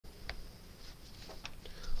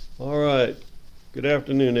All right. Good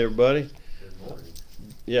afternoon, everybody. Good morning.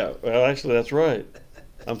 Yeah, well, actually, that's right.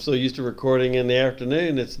 I'm so used to recording in the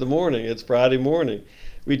afternoon. It's the morning. It's Friday morning.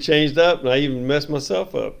 We changed up, and I even messed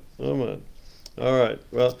myself up. Oh, man. All right.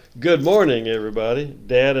 Well, good morning, everybody.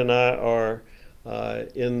 Dad and I are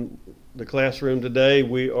in the classroom today.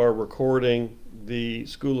 We are recording the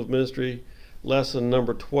School of Ministry lesson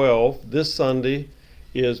number 12. This Sunday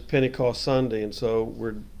is Pentecost Sunday, and so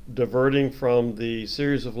we're diverting from the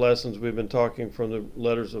series of lessons we've been talking from the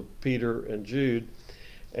letters of Peter and Jude,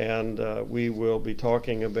 and we will be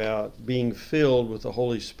talking about being filled with the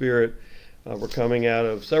Holy Spirit. We're coming out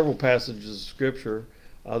of several passages of Scripture.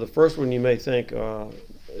 The first one you may think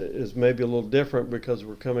is maybe a little different because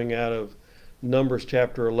we're coming out of Numbers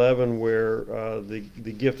chapter 11, where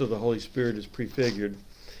the gift of the Holy Spirit is prefigured.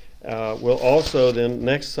 We'll also then,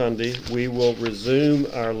 next Sunday, we will resume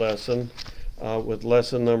our lesson with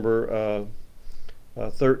lesson number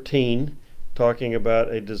 13, talking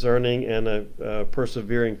about a discerning and a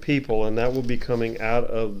persevering people, and that will be coming out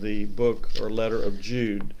of the book or letter of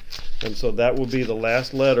Jude. And so that will be the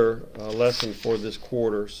last lesson for this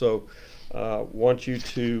quarter. So want you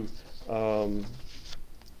to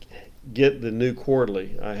get the new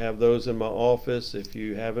quarterly. I have those in my office. If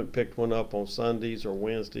you haven't picked one up on Sundays or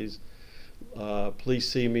Wednesdays, please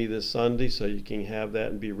see me this Sunday so you can have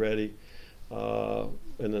that and be ready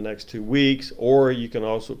in the next 2 weeks. Or you can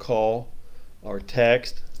also call or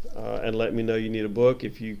text and let me know you need a book.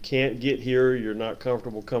 If you can't get here, you're not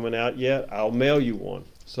comfortable coming out yet, I'll mail you one.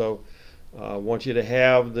 So I want you to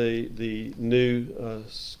have the new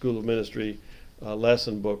School of Ministry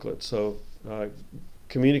lesson booklet. So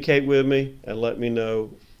communicate with me and let me know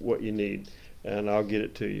what you need, and I'll get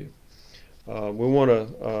it to you. We want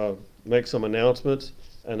to make some announcements,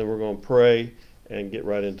 and then we're going to pray and get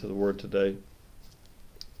right into the Word today.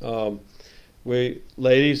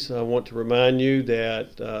 Ladies, I want to remind you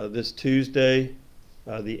that this Tuesday,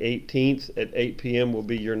 the 18th at 8 p.m. will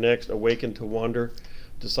be your next Awaken to Wonder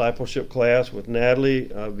discipleship class with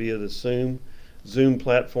Natalie via the Zoom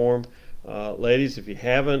platform. Ladies, if you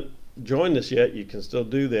haven't joined us yet, you can still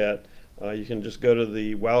do that. You can just go to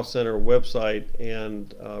the Wow Center website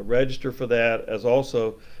and register for that, as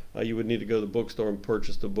also you would need to go to the bookstore and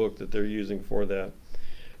purchase the book that they're using for that.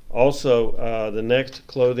 Also, the next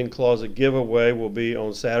clothing closet giveaway will be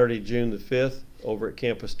on Saturday, June the 5th over at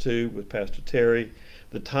Campus 2 with Pastor Terry.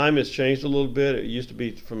 The time has changed a little bit. It used to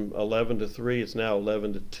be from 11 to 3. It's now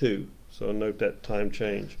 11 to 2. So note that time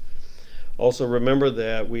change. Also remember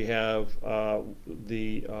that we have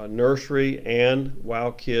the nursery and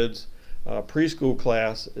Wow Kids preschool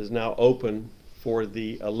class is now open for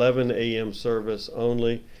the 11 a.m. service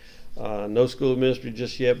only. No School of Ministry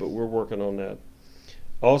just yet, but we're working on that.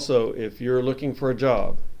 Also, if you're looking for a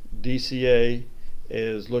job, DCA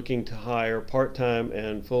is looking to hire part-time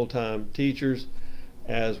and full-time teachers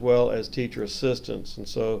as well as teacher assistants. And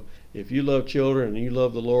so if you love children and you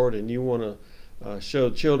love the Lord and you want to show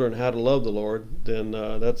children how to love the Lord, then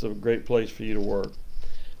that's a great place for you to work.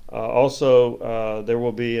 Also, there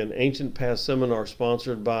will be an Ancient Past seminar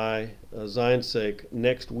sponsored by Zion's Sake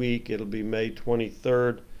next week. It'll be May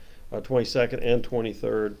 23rd, 22nd, and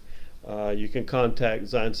 23rd. You can contact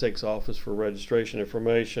Zion's Sake's office for registration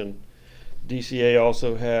information. DCA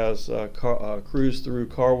also has Cruise Through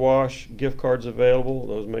Car Wash gift cards available.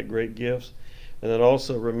 Those make great gifts. And then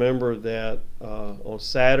also remember that on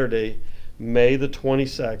Saturday, May the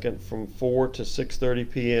 22nd, from 4 to 6:30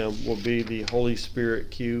 p.m. will be the Holy Spirit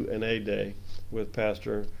Q&A day with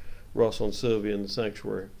Pastor Russell and Sylvia in the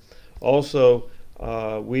sanctuary. Also,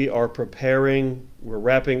 we're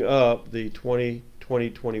wrapping up the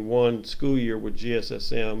 2020-21 school year with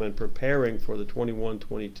GSSM and preparing for the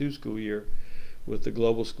 21-22 school year with the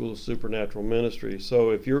Global School of Supernatural Ministry. So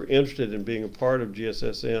if you're interested in being a part of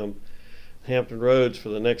GSSM Hampton Roads for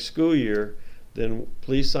the next school year, then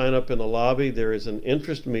please sign up in the lobby. There is an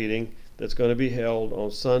interest meeting that's going to be held on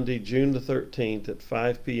Sunday, June the 13th at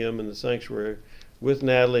 5 p.m. in the sanctuary with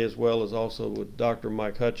Natalie, as well as also with Dr.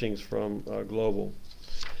 Mike Hutchings from Global.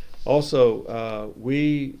 Also,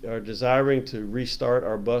 we are desiring to restart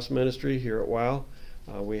our bus ministry here at WOW.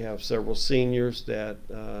 We have several seniors that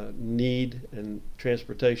need and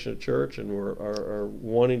transportation to church and are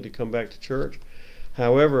wanting to come back to church.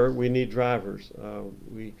 However, we need drivers.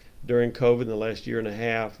 During COVID, in the last year and a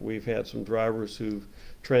half, we've had some drivers who've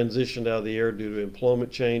transitioned out of the air due to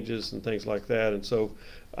employment changes and things like that. And so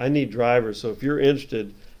I need drivers. So if you're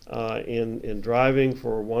interested in driving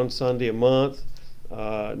for one Sunday a month,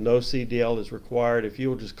 no CDL is required. If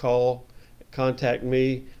you'll just contact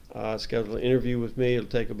me, schedule an interview with me. It'll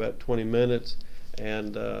take about 20 minutes,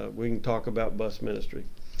 and we can talk about bus ministry.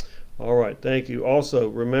 All right, thank you. Also,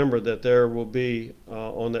 remember that there will be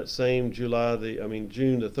on that same June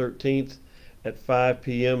the 13th at 5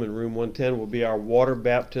 p.m. in room 110 will be our water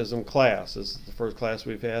baptism class. This is the first class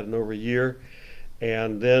we've had in over a year.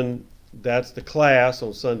 And then that's the class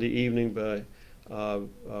on Sunday evening by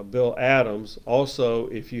Bill Adams. Also,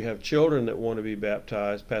 if you have children that want to be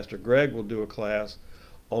baptized, Pastor Greg will do a class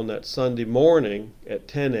on that Sunday morning at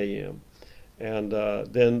 10 a.m. And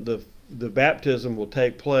then the baptism will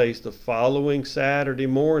take place the following Saturday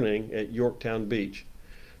morning at Yorktown Beach.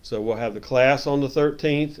 So we'll have the class on the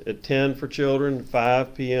 13th at 10 for children,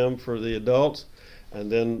 5 p.m. for the adults,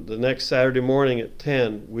 and then the next Saturday morning at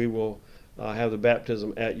 10 we will have the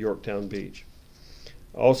baptism at Yorktown Beach.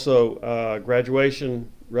 Also,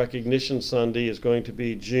 graduation recognition Sunday is going to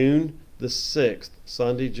be June the 6th,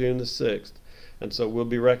 Sunday, June the 6th. And so we'll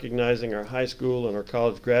be recognizing our high school and our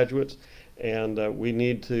college graduates, and we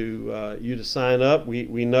need you to sign up.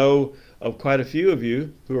 We know of quite a few of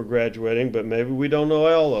you who are graduating, but maybe we don't know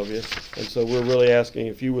all of you. And so we're really asking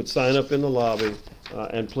if you would sign up in the lobby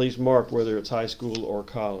and please mark whether it's high school or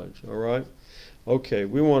college, all right? Okay,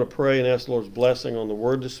 we want to pray and ask the Lord's blessing on the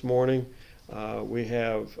word this morning. We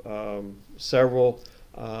have several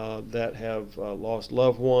that have lost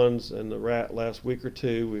loved ones in the last week or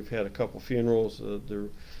two. We've had a couple funerals,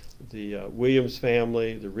 the Williams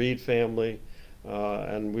family, the Reed family,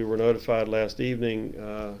 and we were notified last evening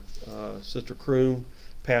Sister Kroom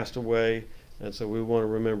passed away, and so we want to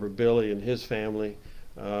remember Billy and his family.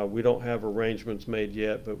 We don't have arrangements made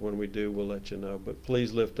yet, but when we do, we'll let you know. But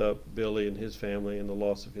please lift up Billy and his family and the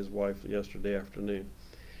loss of his wife yesterday afternoon.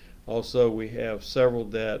 Also, we have several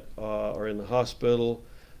that are in the hospital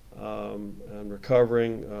and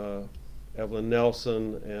recovering. Evelyn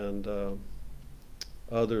Nelson and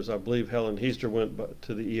others. I believe Helen Heister went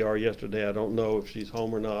to the ER yesterday. I don't know if she's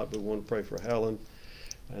home or not, but we want to pray for Helen.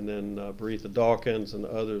 And then Beretha Dawkins and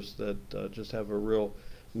others that just have a real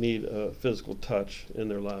need a physical touch in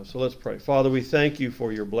their lives. So let's pray. Father, we thank you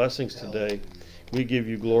for your blessings today. We give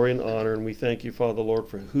you glory and honor, and we thank you, Father, Lord,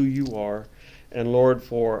 for who you are. And Lord,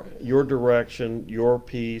 for your direction, your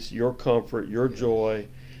peace, your comfort, your joy.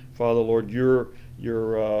 Father, Lord, your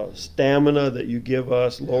stamina that you give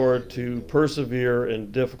us, Lord, to persevere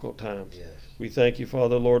in difficult times. We thank you,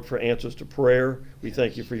 Father, Lord, for answers to prayer. We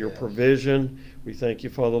thank you for your provision. We thank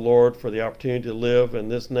you, Father, Lord, for the opportunity to live in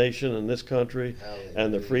this nation and this country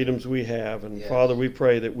and the freedoms we have. And Father, we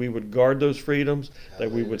pray that we would guard those freedoms,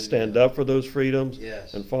 that we would stand up for those freedoms.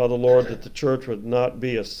 And Father, Lord, that the church would not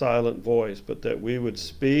be a silent voice, but that we would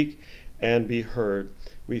speak and be heard.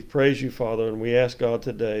 We praise you, Father, and we ask God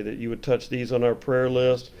today that you would touch these on our prayer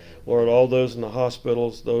list. Lord, all those in the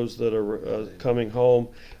hospitals, those that are coming home,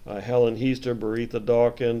 Helen Heister, Beretha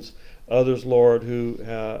Dawkins, others, Lord, who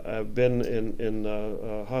have been in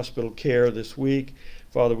hospital care this week.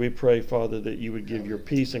 Father, we pray, Father, that you would give your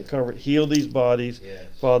peace and comfort. Heal these bodies.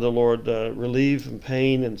 Father, Lord, relieve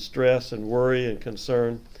pain and stress and worry and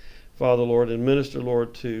concern. Father, Lord, and minister,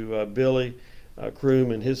 Lord, to Billy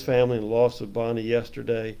Kroom and his family and the loss of Bonnie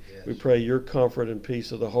yesterday. We pray your comfort and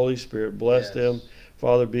peace of the Holy Spirit. Bless them.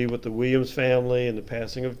 Father, be with the Williams family and the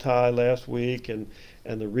passing of Ty last week and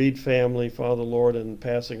the Reed family, Father, Lord, and the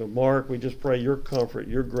passing of Mark. We just pray your comfort,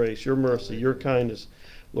 your grace, your mercy, your kindness.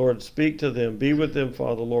 Lord, speak to them. Be with them,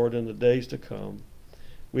 Father, Lord, in the days to come.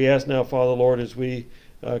 We ask now, Father, Lord, as we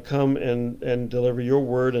come and deliver your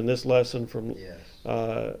word in this lesson from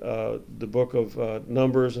the book of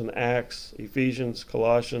Numbers and Acts, Ephesians,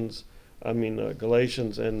 Galatians,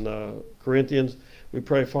 and Corinthians. We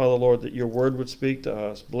pray, Father, Lord, that your word would speak to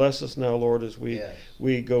us. Bless us now, Lord, as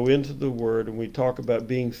we go into the word and we talk about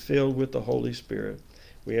being filled with the Holy Spirit.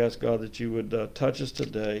 We ask, God, that you would touch us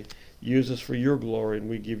today, use us for your glory, and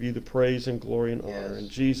we give you the praise and glory and honor. In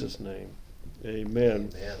Jesus' name,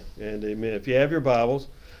 amen. And amen. If you have your Bibles,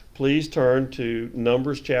 please turn to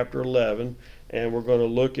Numbers chapter 11, and we're going to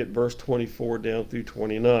look at verse 24 down through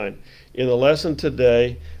 29. In the lesson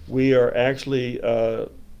today, we are actually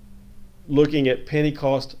looking at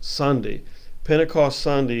Pentecost Sunday. Pentecost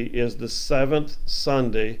Sunday is the 7th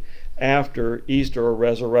Sunday after Easter or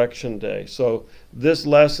Resurrection Day. So this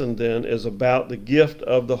lesson then is about the gift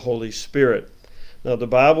of the Holy Spirit. Now the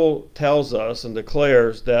Bible tells us and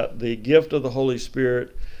declares that the gift of the Holy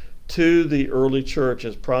Spirit to the early church,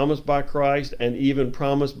 as promised by Christ and even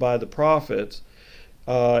promised by the prophets,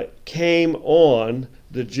 came on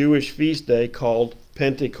the Jewish feast day called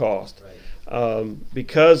Pentecost.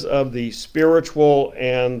 Because of the spiritual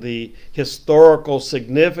and the historical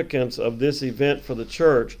significance of this event for the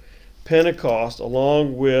church, Pentecost,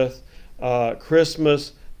 along with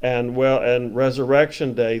Christmas and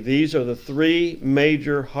Resurrection Day. These are the three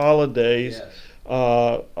major holidays,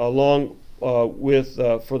 along with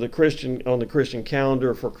for the Christian on the Christian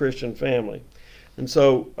calendar for Christian family. And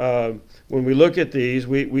so when we look at these,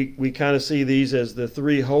 we kind of see these as the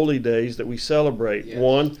three holy days that we celebrate. Yes.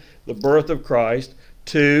 One, the birth of Christ.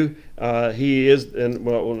 Two, he is, and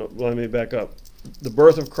well, let me back up. The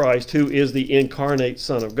birth of Christ, who is the incarnate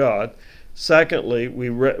Son of God. Secondly,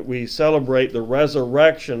 we celebrate the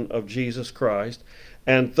resurrection of Jesus Christ.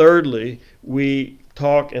 And thirdly, we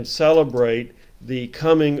talk and celebrate the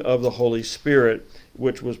coming of the Holy Spirit,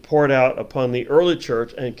 which was poured out upon the early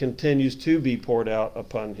church and continues to be poured out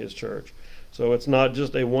upon his church. So it's not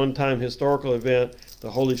just a one-time historical event. The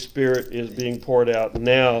Holy Spirit is being poured out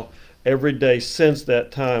now every day since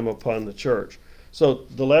that time upon the church. So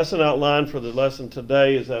the lesson outline for the lesson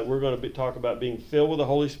today is that we're going to talk about being filled with the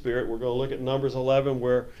Holy Spirit. We're going to look at Numbers 11,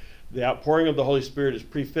 where the outpouring of the Holy Spirit is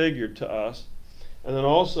prefigured to us. And then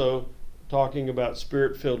also talking about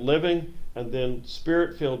Spirit-filled living, and then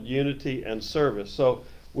Spirit-filled unity and service. So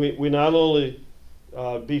we not only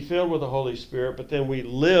be filled with the Holy Spirit, but then we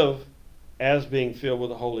live as being filled with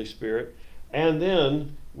the Holy Spirit. And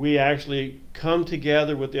then we actually come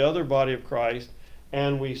together with the other body of Christ,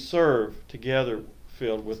 and we serve together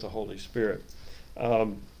filled with the Holy Spirit.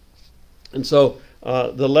 And so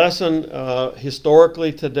the lesson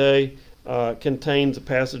historically today contains a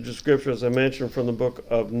passage of Scripture, as I mentioned, from the book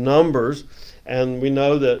of Numbers. And we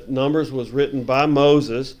know that Numbers was written by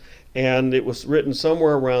Moses, and it was written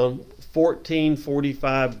somewhere around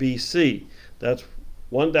 1445 BC. That's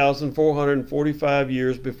 1,445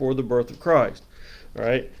 years before the birth of Christ. All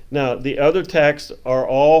right. Now, the other texts are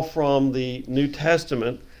all from the New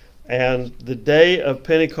Testament, and the day of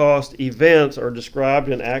Pentecost events are described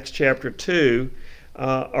in Acts chapter 2,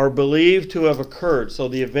 are believed to have occurred. So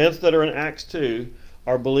the events that are in Acts 2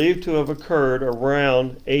 are believed to have occurred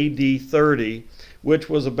around AD 30, which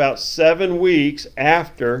was about 7 weeks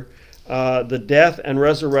after the death and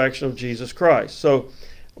resurrection of Jesus Christ. So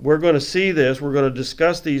we're going to see this, we're going to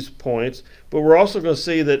discuss these points, but we're also going to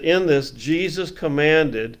see that in this, Jesus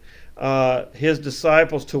commanded his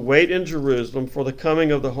disciples to wait in Jerusalem for the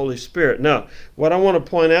coming of the Holy Spirit. Now, what I want to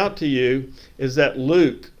point out to you is that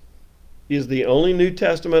Luke is the only New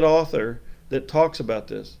Testament author that talks about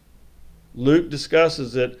this. Luke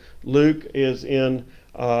discusses it. Luke is in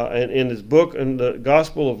his book, in the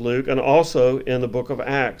Gospel of Luke, and also in the book of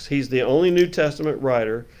Acts. He's the only New Testament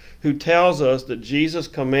writer who tells us that Jesus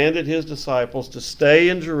commanded his disciples to stay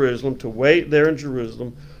in Jerusalem, to wait there in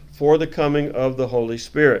Jerusalem for the coming of the Holy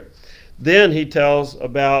Spirit. Then he tells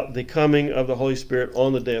about the coming of the Holy Spirit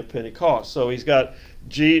on the day of Pentecost. So he's got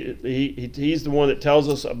he's the one that tells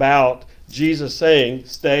us about Jesus saying,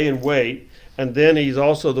 stay and wait. And then he's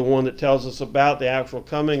also the one that tells us about the actual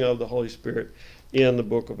coming of the Holy Spirit in the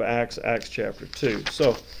book of Acts, Acts chapter 2.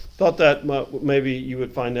 So thought that maybe you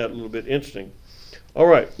would find that a little bit interesting. All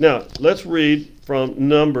right, now let's read from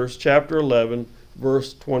Numbers chapter 11,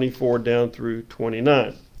 verse 24 down through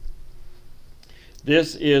 29.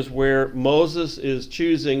 This is where Moses is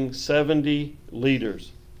choosing 70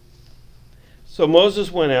 leaders. So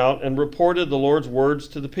Moses went out and reported the Lord's words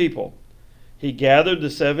to the people. He gathered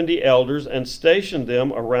the 70 elders and stationed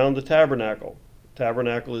them around the tabernacle.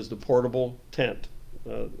 Tabernacle is the portable tent,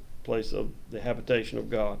 place of the habitation of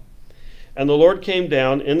God. And the Lord came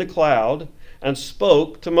down in the cloud and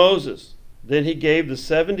spoke to Moses. Then he gave the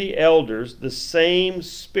 70 elders the same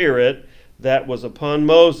spirit that was upon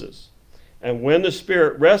Moses. And when the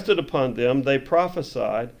Spirit rested upon them, they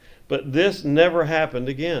prophesied, but this never happened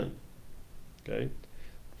again. Okay,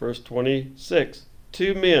 verse 26.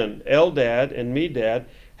 2 men, Eldad and Medad,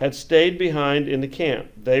 had stayed behind in the camp.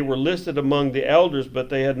 They were listed among the elders, but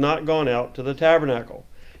they had not gone out to the tabernacle.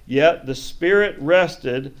 Yet the Spirit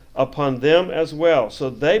rested upon them as well, so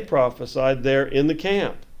they prophesied there in the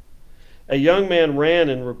camp. A young man ran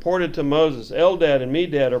and reported to Moses, Eldad and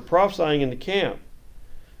Medad are prophesying in the camp.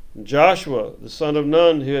 Joshua, the son of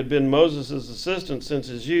Nun, who had been Moses' assistant since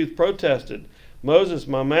his youth, protested, Moses,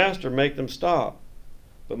 my master, make them stop.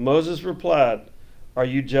 But Moses replied, are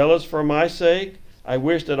you jealous for my sake? I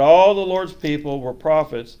wish that all the Lord's people were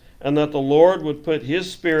prophets, and that the Lord would put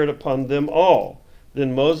his Spirit upon them all.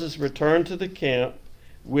 Then Moses returned to the camp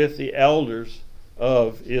with the elders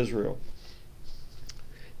of Israel.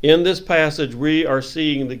 In this passage, we are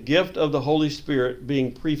seeing the gift of the Holy Spirit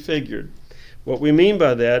being prefigured. What we mean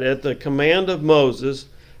by that, at the command of Moses,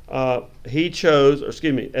 at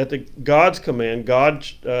God's command, God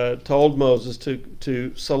told Moses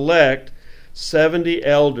to select 70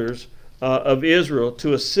 elders of Israel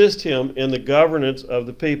to assist him in the governance of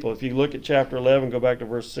the people. If you look at chapter 11, go back to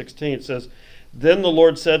verse 16, it says, "Then the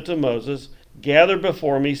Lord said to Moses, gather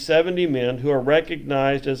before me 70 men who are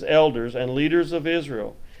recognized as elders and leaders of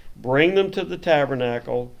Israel. Bring them to the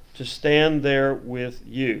tabernacle to stand there with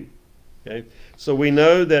you." Okay? So we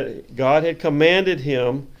know that God had commanded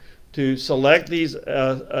him to select these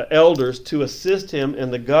elders to assist him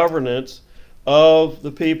in the governance of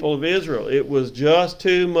the people of Israel. It was just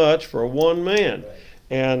too much for one man.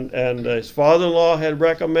 And his father-in-law had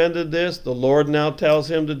recommended this. The Lord now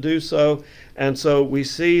tells him to do so. And so we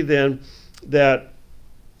see then that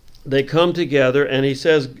they come together, and he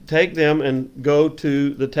says, take them and go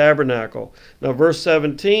to the tabernacle. Now, verse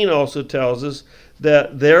 17 also tells us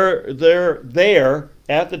that they're there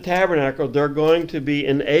at the tabernacle. They're going to be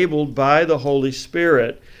enabled by the Holy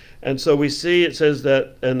Spirit. And so we see it says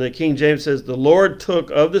that, and the King James says, the Lord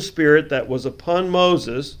took of the Spirit that was upon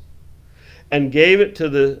Moses and gave it to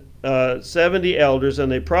the 70 elders,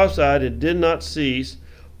 and they prophesied. It did not cease.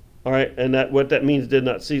 All right, and that what that means, did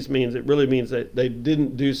not cease, means it really means that they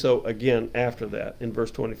didn't do so again after that in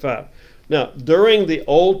verse 25. Now, during the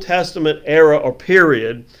Old Testament era or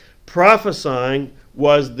period, prophesying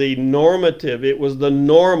was the normative. It was the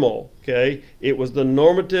normal. Okay, it was the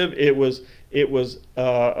normative. It was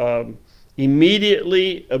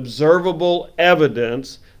immediately observable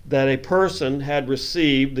evidence that a person had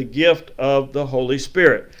received the gift of the Holy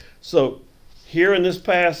Spirit. So here in this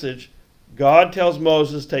passage, God tells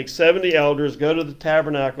Moses, take 70 elders, go to the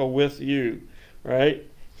tabernacle with you, right?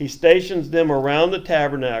 He stations them around the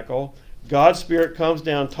tabernacle. God's Spirit comes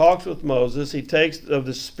down, talks with Moses. He takes of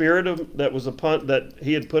the Spirit that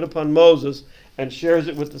he had put upon Moses and shares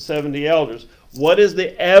it with the 70 elders. What is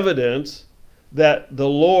the evidence that the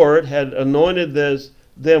Lord had anointed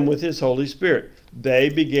them with his Holy Spirit? They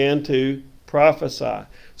began to prophesy.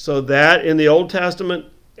 So that in the Old Testament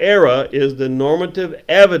era is the normative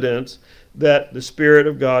evidence that the Spirit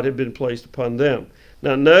of God had been placed upon them.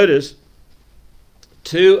 Now notice,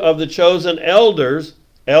 two of the chosen elders,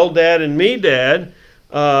 Eldad and Medad,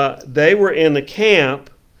 they were in the camp.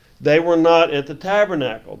 They were not at the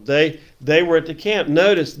tabernacle. They were at the camp.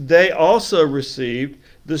 Notice they also received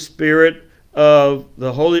the Spirit of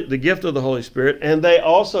the gift of the Holy Spirit, and they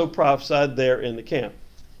also prophesied there in the camp.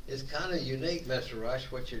 It's kind of unique, Mr. Rush,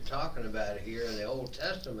 what you're talking about here in the Old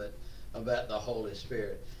Testament about the Holy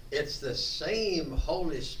Spirit. It's the same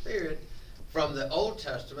Holy Spirit from the Old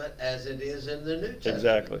Testament as it is in the New Testament.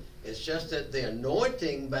 Exactly. It's just that the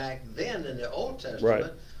anointing back then in the Old Testament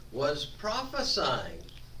Right. was prophesying.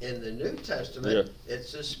 In the New Testament,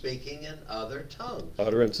 it's the speaking in other tongues.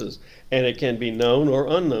 Utterances. And it can be known or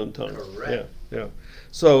unknown tongues. Correct. Yeah.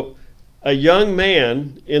 So a young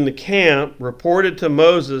man in the camp reported to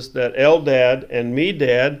Moses that Eldad and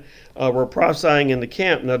Medad were prophesying in the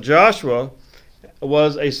camp. Now Joshua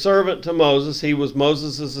was a servant to Moses. He was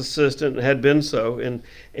Moses' assistant and had been so. And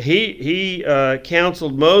he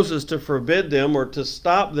counseled Moses to forbid them or to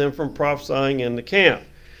stop them from prophesying in the camp.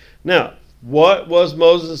 Now, what was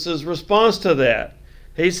Moses' response to that?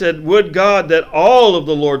 He said, would God that all of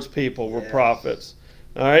the Lord's people were prophets.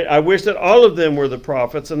 All right, I wish that all of them were the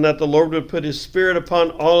prophets and that the Lord would put his Spirit upon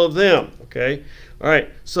all of them. Okay, all right,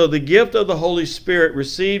 so the gift of the Holy Spirit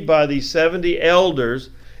received by these 70 elders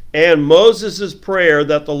and Moses' prayer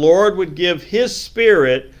that the Lord would give his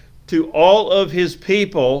Spirit to all of his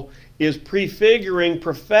people is prefiguring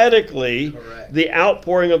prophetically the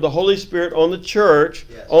outpouring of the Holy Spirit on the church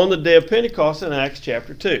on the day of Pentecost in Acts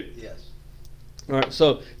chapter 2. Yes. All right,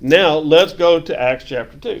 so now let's go to Acts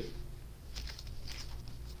chapter 2.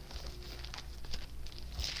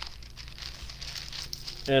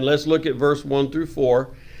 And let's look at verse 1 through 4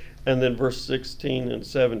 and then verse 16 and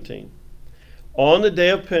 17. On the day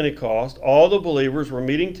of Pentecost, all the believers were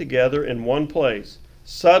meeting together in one place.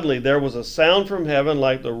 Suddenly there was a sound from heaven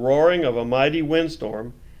like the roaring of a mighty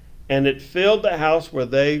windstorm, and it filled the house where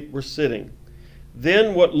they were sitting.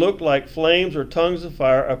 Then what looked like flames or tongues of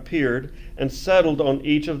fire appeared and settled on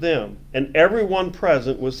each of them. And everyone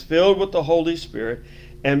present was filled with the Holy Spirit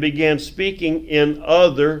and began speaking in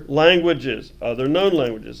other languages, other known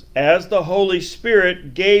languages, as the Holy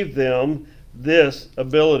Spirit gave them this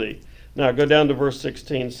ability. Now go down to verse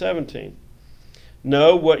 16, 17.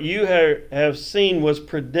 No, what you have seen was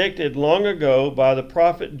predicted long ago by the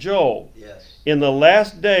prophet Joel. Yes. In the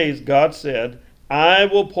last days, God said, I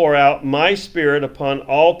will pour out my Spirit upon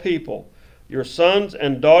all people. Your sons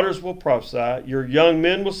and daughters will prophesy, your young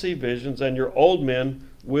men will see visions, and your old men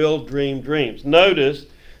will dream dreams. Notice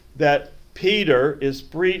that Peter is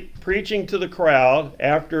preaching to the crowd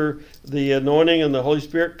after the anointing and the Holy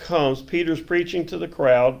Spirit comes. Peter's preaching to the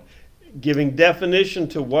crowd giving definition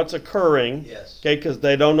to what's occurring, Yes. okay, because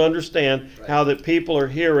they don't understand Right. how that people are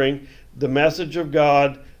hearing the message of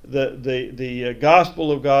God, the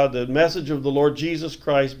gospel of God, the message of the Lord Jesus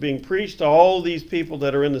Christ being preached to all these people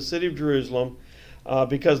that are in the city of Jerusalem,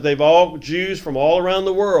 because Jews from all around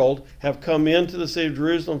the world have come into the city of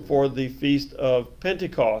Jerusalem for the feast of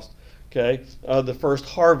Pentecost, okay, the first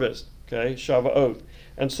harvest, okay, Shavuot.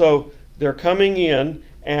 And so they're coming in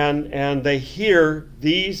and they hear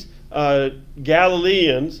these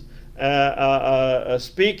Galileans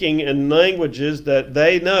speaking in languages that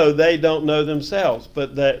they know they don't know themselves,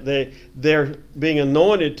 but that they're being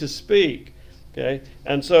anointed to speak. Okay,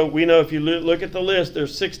 and so we know if you look at the list,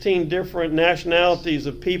 there's 16 different nationalities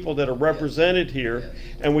of people that are represented here,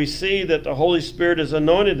 and we see that the Holy Spirit has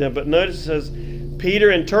anointed them. But notice it says, Peter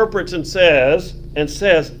interprets and says,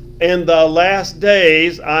 "In the last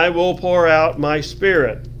days I will pour out my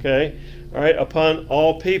Spirit." Okay, all right, upon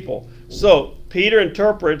all people. So Peter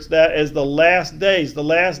interprets that as the last days. The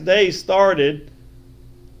last days started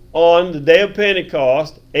on the day of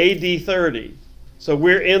Pentecost, AD 30. So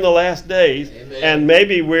we're in the last days, Amen. and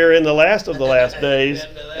maybe we're in the last of the last days,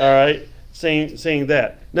 all right, seeing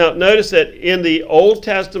that. Now, notice that in the Old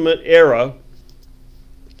Testament era,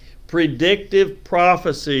 predictive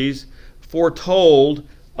prophecies foretold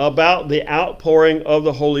about the outpouring of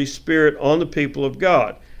the Holy Spirit on the people of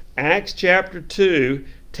God. Acts chapter 2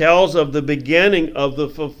 tells of the beginning of the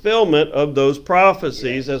fulfillment of those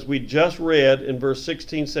prophecies, as we just read in verse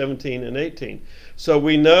 16, 17, and 18. So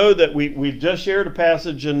we know that we've just shared a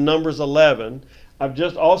passage in Numbers 11. I've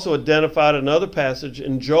just also identified another passage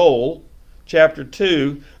in Joel chapter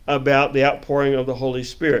 2 about the outpouring of the Holy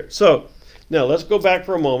Spirit. So now let's go back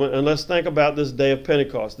for a moment and let's think about this day of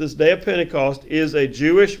Pentecost. This day of Pentecost is a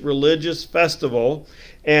Jewish religious festival,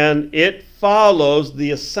 and it follows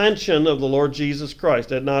the ascension of the Lord Jesus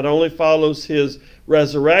Christ. It not only follows his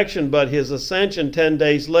resurrection, but his ascension 10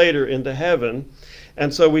 days later into heaven.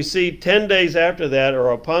 And so we see 10 days after that,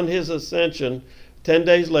 or upon his ascension, 10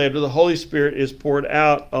 days later, the Holy Spirit is poured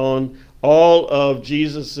out on all of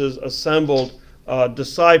Jesus's assembled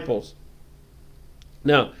disciples.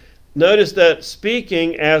 Now, notice that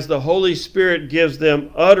speaking as the Holy Spirit gives them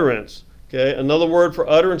utterance. Okay, another word for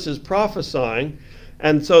utterance is prophesying.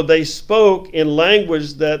 And so they spoke in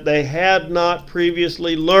language that they had not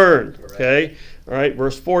previously learned. Correct. Okay, all right,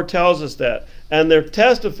 verse 4 tells us that. And they're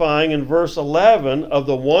testifying in verse 11 of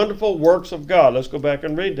the wonderful works of God. Let's go back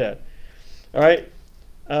and read that. All right.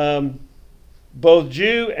 Both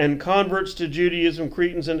Jew and converts to Judaism,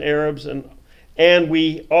 Cretans and Arabs, and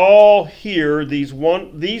we all hear these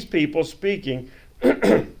people speaking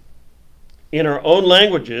in our own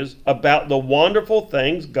languages about the wonderful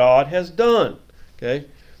things God has done. Okay.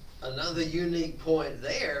 Another unique point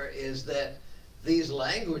there is that these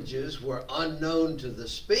languages were unknown to the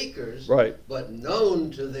speakers, Right. but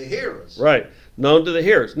known to the hearers. Right. Known to the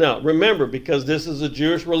hearers. Now, remember, because this is a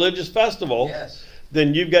Jewish religious festival, Yes.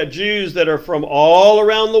 then you've got Jews that are from all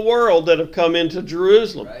around the world that have come into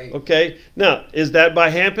Jerusalem. Right. Okay? Now, is that by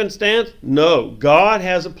happenstance? No. God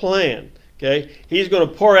has a plan. Okay? He's going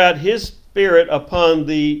to pour out his Spirit upon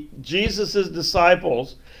Jesus'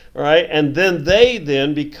 disciples, all right? And then they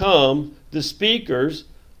become the speakers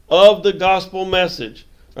of the gospel message.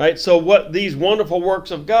 Right? So what these wonderful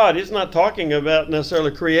works of God, he's not talking about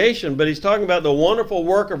necessarily creation, but he's talking about the wonderful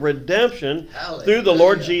work of redemption through the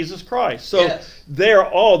Lord Jesus Christ. So Yes. they're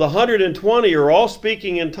all, the 120 are all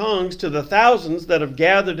speaking in tongues to the thousands that have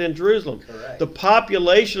gathered in Jerusalem. Correct. The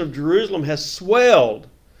population of Jerusalem has swelled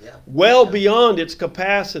well beyond its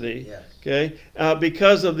capacity, Yes. okay,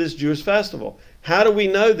 because of this Jewish festival. How do we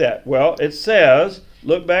know that? Well, it says,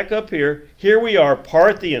 look back up here. Here we are,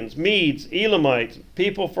 Parthians, Medes, Elamites,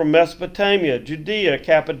 people from Mesopotamia, Judea,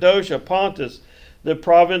 Cappadocia, Pontus, the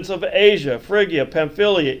province of Asia, Phrygia,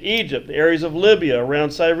 Pamphylia, Egypt, the areas of Libya around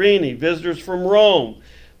Cyrene, visitors from Rome,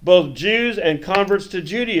 both Jews and converts to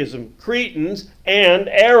Judaism, Cretans and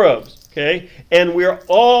Arabs. Okay? And we're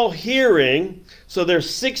all hearing, so there's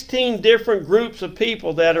 16 different groups of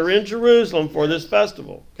people that are in Jerusalem for this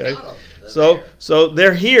festival. Okay? So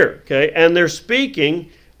they're here, okay, and they're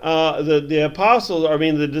speaking. The apostles,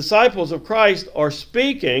 the disciples of Christ are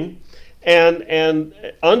speaking, and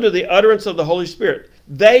under the utterance of the Holy Spirit.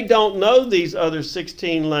 They don't know these other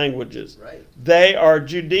 16 languages. Right. They are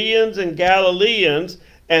Judeans and Galileans,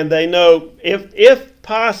 and they know, if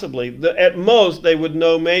possibly, at most they would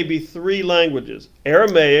know maybe 3 languages: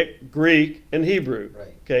 Aramaic, Greek, and Hebrew.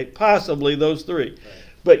 Right. Okay, possibly those 3. Right.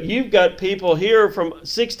 But you've got people here from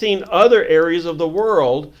 16 other areas of the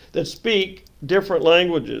world that speak different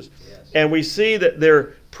languages. Yes. And we see that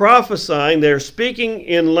they're prophesying. They're speaking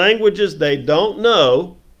in languages they don't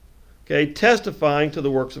know, okay, testifying to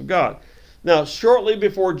the works of God. Now, shortly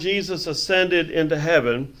before Jesus ascended into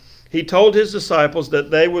heaven, he told his disciples that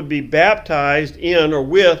they would be baptized in or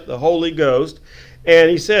with the Holy Ghost. And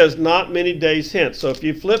he says, not many days hence. So if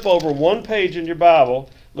you flip over one page in your Bible,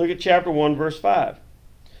 look at chapter 1, verse 5.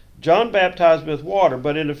 John baptized with water,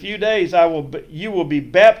 but in a few days you will be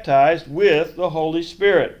baptized with the Holy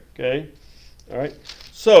Spirit. Okay? All right?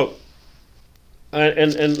 So,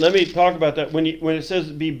 and let me talk about that. When it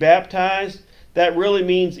says be baptized, that really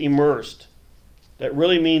means immersed. That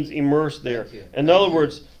really means immersed there. In other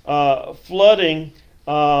words, flooding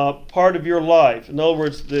part of your life. In other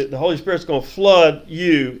words, the Holy Spirit's going to flood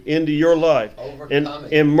you into your life and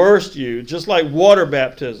immerse you, just like water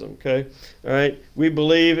baptism. Okay, all right. We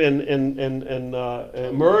believe in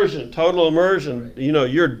immersion, total immersion. Right. You know,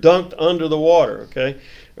 you're dunked under the water. Okay,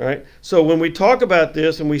 all right. So when we talk about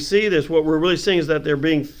this and we see this, what we're really seeing is that they're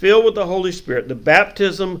being filled with the Holy Spirit. The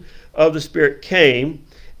baptism of the Spirit came,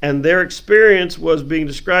 and their experience was being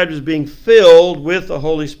described as being filled with the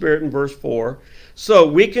Holy Spirit in verse 4. So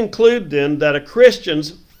we conclude then that a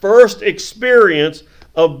Christian's first experience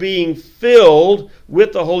of being filled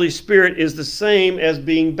with the Holy Spirit is the same as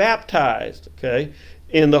being baptized, okay,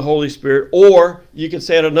 in the Holy Spirit. Or you can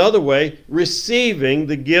say it another way, receiving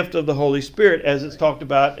the gift of the Holy Spirit, as it's talked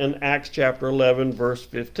about in Acts chapter 11, verse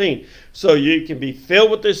 15. So you can be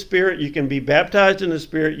filled with the Spirit, you can be baptized in the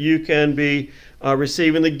Spirit, you can be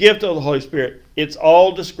receiving the gift of the Holy Spirit. It's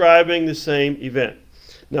all describing the same event.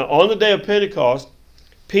 Now, on the day of Pentecost,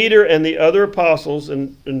 Peter and the other apostles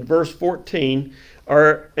in verse 14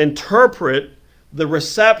 interpret the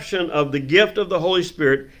reception of the gift of the Holy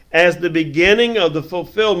Spirit as the beginning of the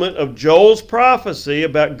fulfillment of Joel's prophecy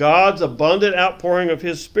about God's abundant outpouring of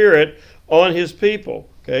his Spirit on his people.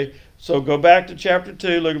 Okay, so go back to chapter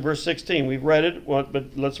 2, look at verse 16. We've read it, but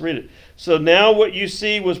let's read it. So now what you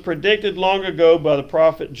see was predicted long ago by the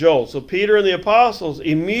prophet Joel. So Peter and the apostles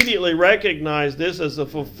immediately recognized this as the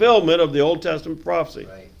fulfillment of the Old Testament prophecy.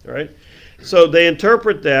 Right? So they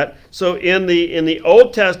interpret that. So in the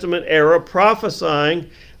Old Testament era, prophesying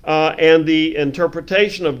and the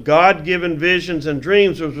interpretation of God-given visions and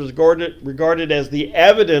dreams was regarded as the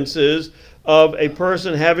evidences of a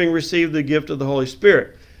person having received the gift of the Holy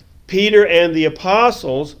Spirit. Peter and the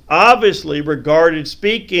apostles obviously regarded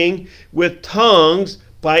speaking with tongues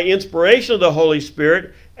by inspiration of the Holy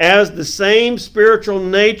Spirit as the same spiritual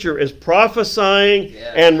nature as prophesying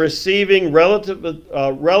and receiving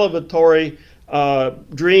revelatory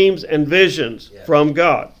dreams and visions from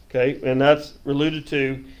God. Okay, and that's alluded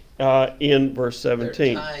to in verse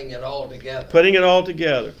 17. They're tying it all together. Putting it all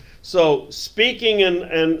together. So speaking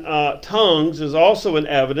in tongues is also an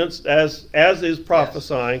evidence, as is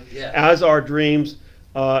prophesying, as are dreams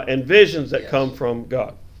and visions that come from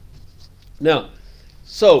God. Now,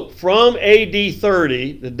 so from AD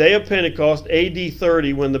 30, the day of Pentecost, AD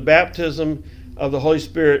 30, when the baptism of the Holy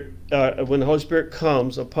Spirit, when the Holy Spirit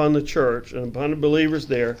comes upon the church and upon the believers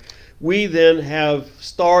there, we then have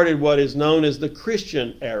started what is known as the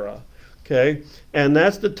Christian era. Okay, and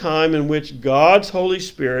that's the time in which God's Holy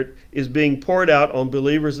Spirit is being poured out on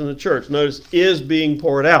believers in the church. Notice, is being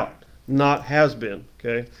poured out, not has been.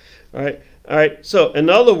 Okay, all right. So, in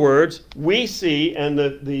other words, we see, and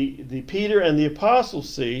the Peter and the apostles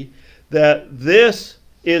see, that this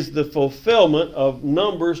is the fulfillment of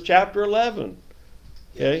Numbers chapter 11.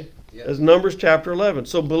 Okay, as Numbers chapter 11.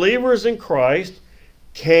 So, believers in Christ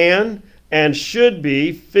can and should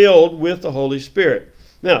be filled with the Holy Spirit.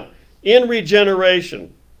 Now, in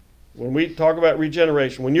regeneration, when we talk about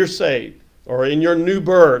regeneration, when you're saved or in your new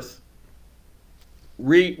birth,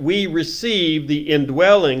 we receive the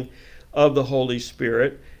indwelling of the Holy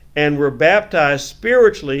Spirit, and we're baptized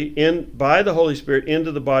spiritually by the Holy Spirit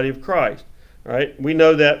into the body of Christ. All right? We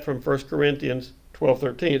know that from 1 Corinthians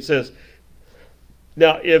 12:13. It says,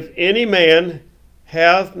 "Now if any man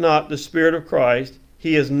hath not the Spirit of Christ,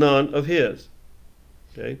 he is none of his."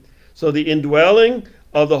 Okay? So the indwelling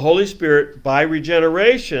of the Holy Spirit by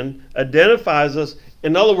regeneration identifies us.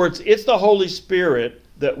 In other words, it's the Holy Spirit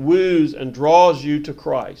that woos and draws you to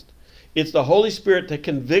Christ. It's the Holy Spirit that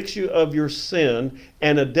convicts you of your sin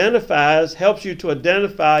and helps you to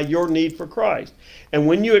identify your need for Christ. And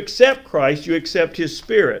when you accept Christ, you accept His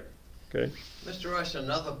Spirit. Okay. Mr. Rush,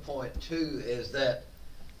 another point too is that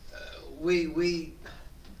we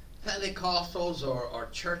Pentecostals or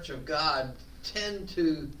Church of God tend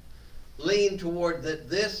to lean toward that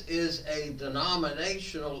this is a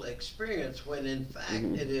denominational experience when in fact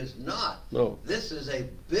it is not. No. This is a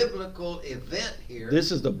biblical event here.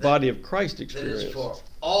 This is the body of Christ experience. That is for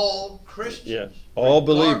all Christians. Yeah, all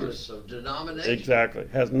regardless believers. of denomination. Exactly.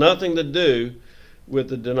 Has nothing to do with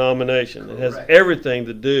the denomination. It has Correct. everything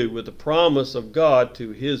to do with the promise of God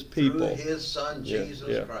to His people. Through His Son, Yeah, Jesus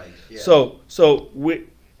yeah. Christ. Yeah. So we,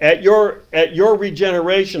 at your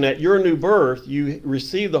regeneration, at your new birth, you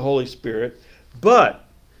receive the Holy Spirit, but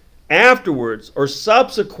afterwards or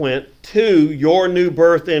subsequent to your new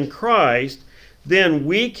birth in Christ, then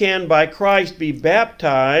we can by Christ be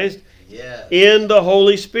baptized Yes. in the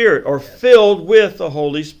Holy Spirit or Yes. filled with the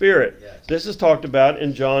Holy Spirit. Yes. This is talked about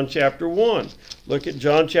in John chapter 1. Look at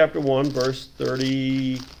John chapter 1 verse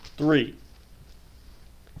 33.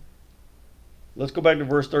 Let's go back to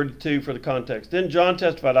verse 32 for the context. Then John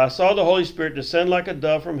testified, I saw the Holy Spirit descend like a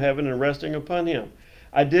dove from heaven and resting upon him.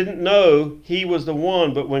 I didn't know he was the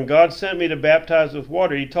one, but when God sent me to baptize with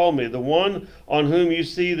water, he told me, the one on whom you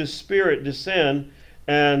see the Spirit descend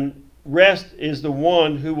and rest is the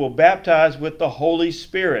one who will baptize with the Holy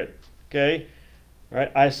Spirit. Okay?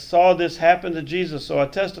 Right? I saw this happen to Jesus, so I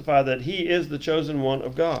testify that he is the chosen one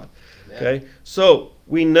of God. Amen. Okay? So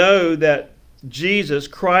we know that Jesus,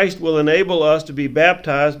 Christ, will enable us to be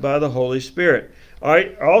baptized by the Holy Spirit. All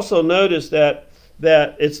right? Also notice that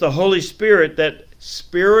it's the Holy Spirit that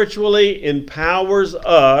spiritually empowers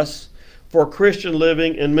us for Christian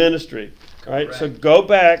living and ministry. All right? So Correct. go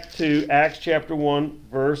back to Acts chapter 1,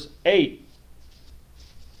 verse 8.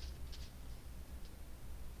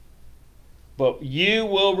 But you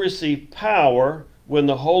will receive power when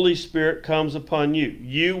the Holy Spirit comes upon you.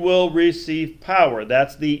 You will receive power.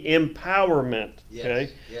 That's the empowerment. Yes.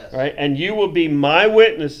 Okay? Yes. All right? And you will be my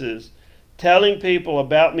witnesses, telling people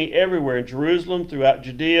about me everywhere in Jerusalem, throughout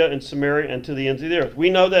Judea and Samaria, and to the ends of the earth. We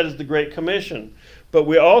know that is the Great Commission. But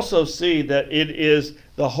we also see that it is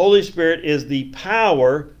the Holy Spirit is the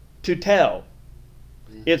power to tell.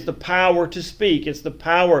 It's the power to speak. It's the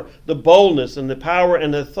power, the boldness, and the power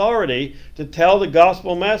and authority to tell the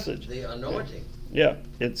gospel message. The anointing. Yeah,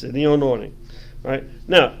 it's the anointing. Right?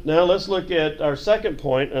 Now let's look at our second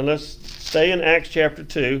point, and let's stay in Acts chapter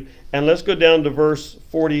 2, and let's go down to verse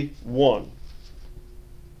 41.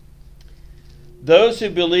 Those who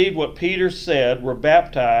believed what Peter said were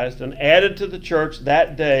baptized and added to the church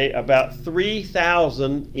that day about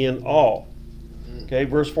 3,000 in all. Okay,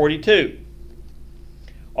 verse 42.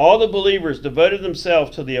 All the believers devoted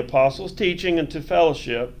themselves to the apostles' teaching and to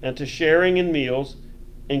fellowship and to sharing in meals,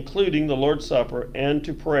 including the Lord's Supper, and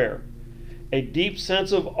to prayer. A deep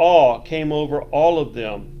sense of awe came over all of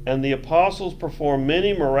them, and the apostles performed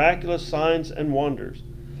many miraculous signs and wonders.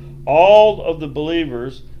 All of the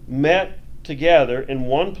believers met together in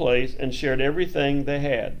one place and shared everything they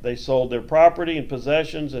had. They sold their property and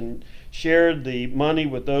possessions and shared the money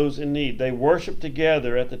with those in need. They worshiped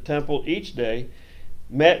together at the temple each day,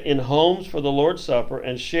 met in homes for the Lord's Supper,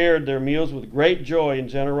 and shared their meals with great joy and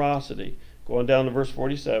generosity. Going down to verse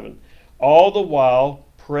 47. All the while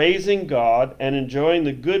praising God and enjoying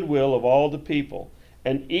the goodwill of all the people.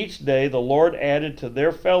 And each day the Lord added to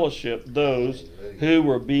their fellowship those who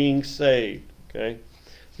were being saved. Okay.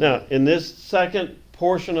 Now, in this second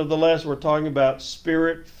portion of the lesson, we're talking about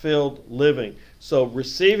Spirit-filled living. So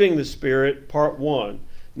receiving the Spirit, part 1.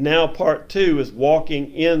 Now part 2 is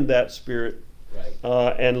walking in that Spirit.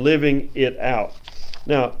 Right. And living it out.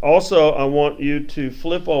 Now, also, I want you to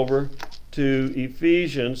flip over to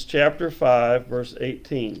Ephesians chapter 5, verse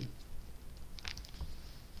 18.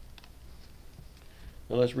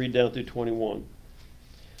 Now let's read down through 21.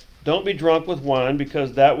 Don't be drunk with wine,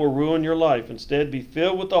 because that will ruin your life. Instead, be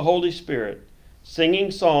filled with the Holy Spirit,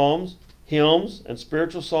 singing psalms, hymns, and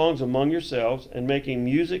spiritual songs among yourselves, and making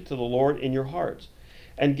music to the Lord in your hearts.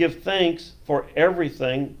 And give thanks for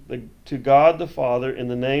everything to God the Father in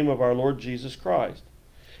the name of our Lord Jesus Christ.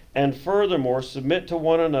 And furthermore, submit to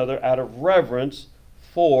one another out of reverence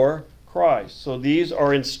for Christ. So these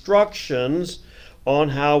are instructions on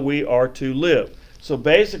how we are to live. So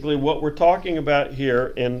basically what we're talking about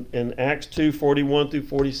here in Acts 2, 41 through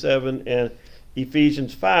 47 and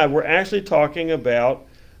Ephesians 5, we're actually talking about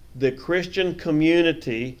the Christian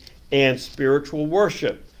community and spiritual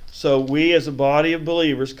worship. So we as a body of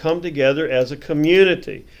believers come together as a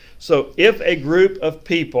community. So if a group of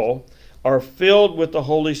people are filled with the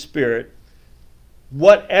Holy Spirit,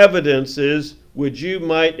 what evidences would you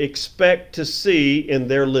might expect to see in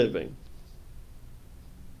their living?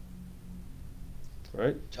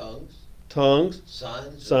 Right? Tongues.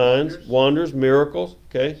 Signs. Wonders, miracles.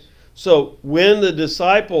 Okay. So when the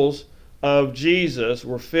disciples of Jesus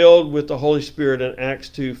were filled with the Holy Spirit in Acts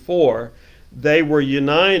 2:4, they were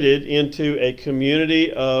united into a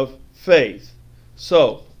community of faith.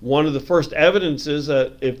 So one of the first evidences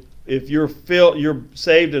that if you're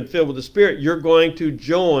saved and filled with the Spirit, you're going to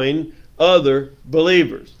join other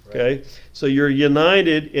believers. Okay, Right. so you're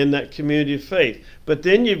united in that community of faith. But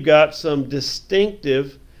then you've got some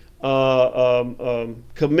distinctive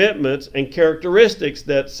commitments and characteristics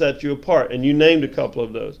that set you apart, and you named a couple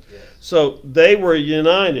of those. Yes. So they were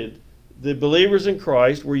united. The believers in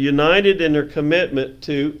Christ were united in their commitment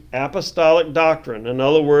to apostolic doctrine. In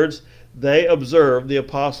other words, they observed the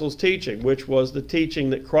apostles' teaching, which was the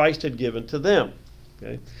teaching that Christ had given to them.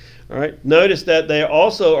 Okay, all right. Notice that they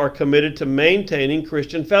also are committed to maintaining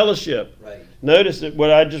Christian fellowship. Right. Notice that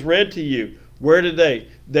what I just read to you. Where did they?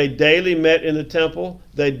 They daily met in the temple.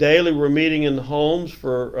 They daily were meeting in the homes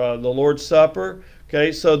for the Lord's Supper.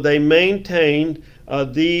 Okay, so they maintained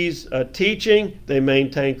these teaching. They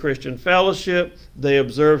maintained Christian fellowship. They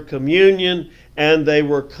observed communion, and they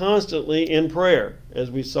were constantly in prayer,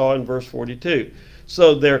 as we saw in verse 42.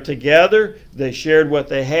 So they're together. They shared what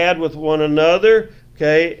they had with one another.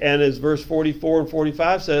 Okay, and as verse 44 and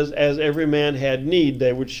 45 says, as every man had need,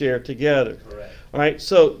 they would share together. Correct. All right,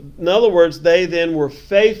 so in other words, they then were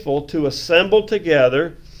faithful to assemble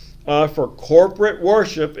together for corporate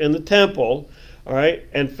worship in the temple, all right,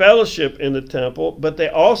 and fellowship in the temple, but they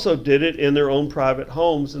also did it in their own private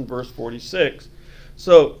homes in verse 46.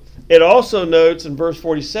 So it also notes in verse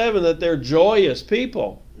 47 that they're joyous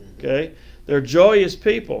people, okay? They're joyous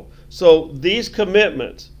people. So these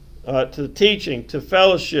commitments to teaching, to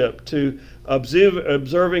fellowship, to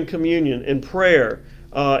observing communion and prayer,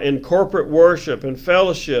 in corporate worship and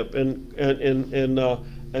fellowship in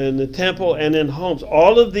the temple and in homes.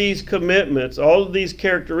 All of these commitments, all of these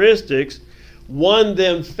characteristics won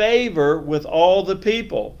them favor with all the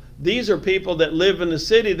people. These are people that live in the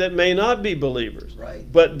city that may not be believers, Right.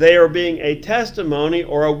 but they are being a testimony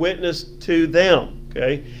or a witness to them.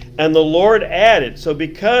 Okay, and the Lord added, so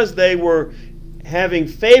because they were having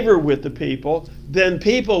favor with the people, then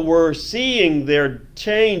people were seeing their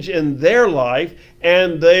change in their life,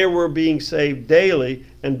 and they were being saved daily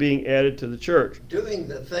and being added to the church. Doing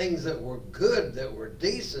the things that were good, that were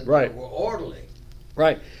decent, Right. that were orderly.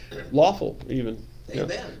 Right. Lawful, even. Amen.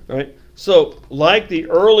 Yeah. Right. So, like the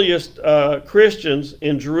earliest Christians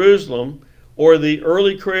in Jerusalem, or the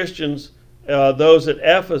early Christians, those at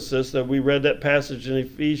Ephesus, that we read that passage in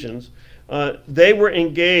Ephesians, they were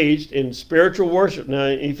engaged in spiritual worship. Now,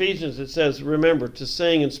 in Ephesians it says, remember, to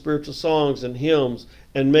sing in spiritual songs and hymns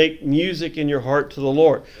and make music in your heart to the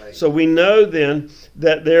Lord. Right. So we know then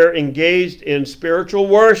that they're engaged in spiritual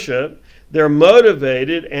worship, they're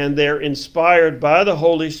motivated, and they're inspired by the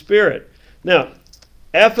Holy Spirit. Now,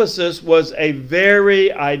 Ephesus was a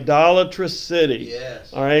very idolatrous city.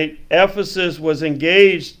 Yes. All right? Ephesus was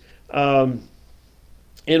engaged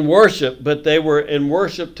in worship, but they were in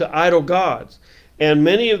worship to idol gods. And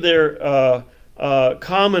many of their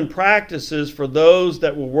common practices for those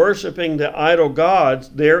that were worshiping the idol gods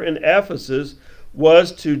there in Ephesus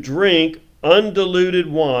was to drink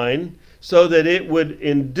undiluted wine so that it would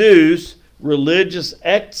induce religious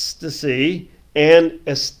ecstasy and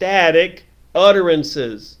ecstatic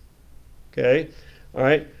utterances. Okay? All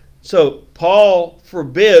right? So Paul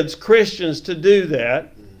forbids Christians to do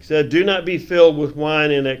that. He said, do not be filled with wine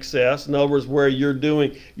in excess. In other words, where you're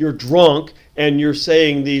drunk and you're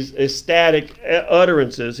saying these ecstatic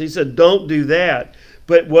utterances. He said, don't do that.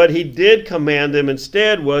 But what he did command them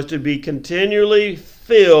instead was to be continually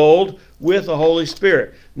filled with the Holy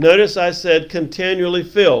Spirit. Notice I said continually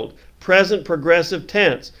filled. Present progressive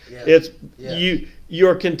tense. Yes. It's Yes.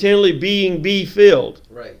 you're continually be filled.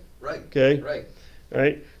 Right. Right. Okay? Right.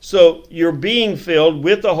 Right? So you're being filled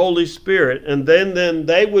with the Holy Spirit, and then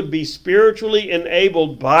they would be spiritually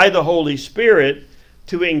enabled by the Holy Spirit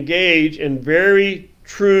to engage in very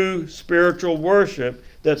true spiritual worship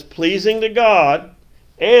that's pleasing to God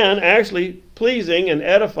and actually pleasing and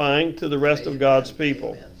edifying to the rest of God's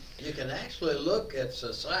people. Amen. You can actually look at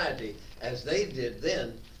society as they did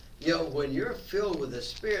then. You know, when you're filled with the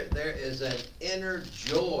Spirit, there is an inner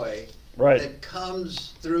joy Right. that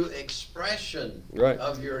comes through expression Right.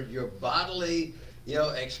 of your bodily,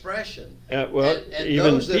 expression. Well, and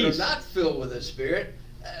even those that peace. are not filled with the Spirit,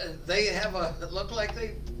 they have look like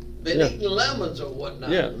they've been Yeah. eating lemons or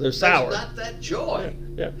whatnot. Yeah, they're sour. There's not that joy.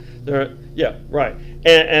 Yeah, right.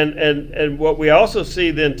 And what we also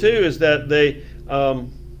see then too is that they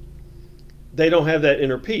don't have that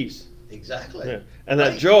inner peace. Exactly. Yeah. And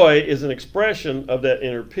that Right. joy is an expression of that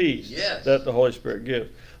inner peace Yes. that the Holy Spirit gives.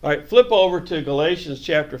 All right, flip over to Galatians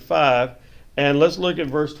chapter 5, And let's look at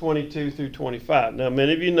verse 22 through 25. Now,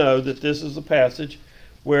 many of you know that this is a passage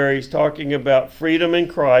where he's talking about freedom in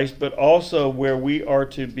Christ, but also where we are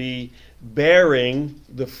to be bearing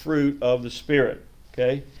the fruit of the Spirit.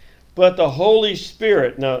 Okay? But the Holy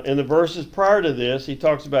Spirit, now in the verses prior to this, he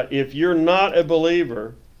talks about if you're not a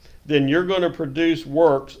believer, then you're going to produce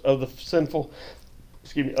works of the sinful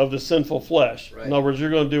flesh. Right. In other words,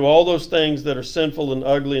 you're going to do all those things that are sinful and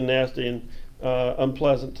ugly and nasty and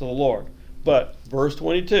unpleasant to the Lord. But verse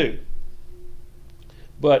 22,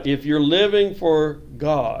 but if you're living for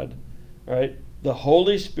God, right, the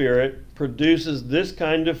Holy Spirit produces this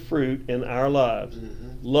kind of fruit in our lives.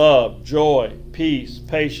 Love, joy, peace,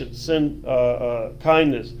 patience,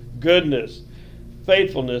 kindness, goodness,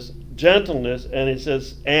 faithfulness, gentleness, and he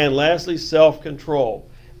says, and lastly, self-control.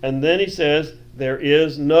 And then he says, there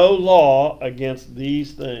is no law against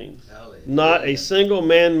these things. Hallelujah. Not a single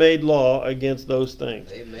man-made law against those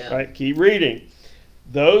things. Amen. Right, keep reading.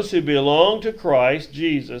 Those who belong to Christ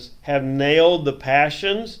Jesus have nailed the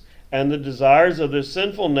passions and the desires of their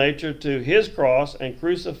sinful nature to his cross and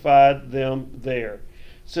crucified them there.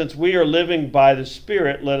 Since we are living by the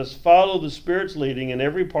Spirit, let us follow the Spirit's leading in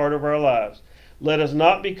every part of our lives. Let us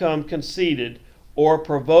not become conceited or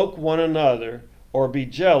provoke one another or be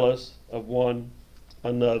jealous of one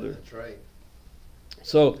another. That's right.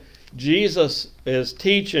 So Jesus is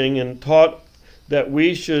teaching and taught that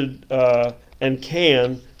we should and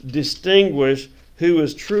can distinguish who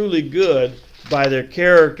is truly good by their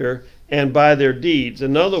character and by their deeds.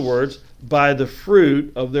 In other words, by the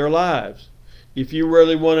fruit of their lives. If you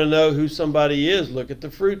really want to know who somebody is, look at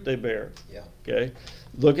the fruit they bear. Yeah. Okay?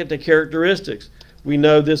 Look at the characteristics. We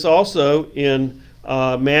know this also in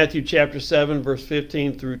Matthew chapter 7, verse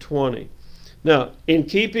 15 through 20. Now, in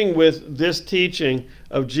keeping with this teaching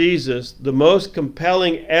of Jesus, the most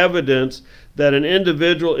compelling evidence that an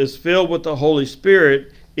individual is filled with the Holy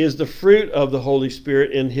Spirit is the fruit of the Holy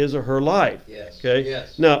Spirit in his or her life. Yes. Okay?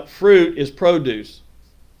 Yes. Now, fruit is produce.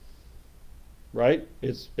 Right?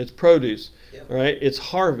 It's produce. Yep. Right? It's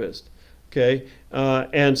harvest. Okay?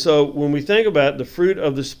 And so when we think about the fruit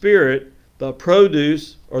of the Spirit, the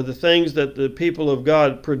produce, or the things that the people of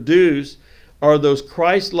God produce, are those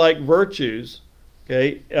Christ-like virtues,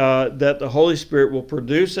 okay, that the Holy Spirit will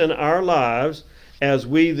produce in our lives as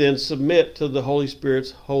we then submit to the Holy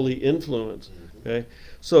Spirit's holy influence. Okay?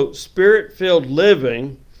 So Spirit-filled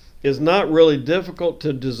living is not really difficult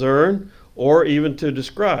to discern or even to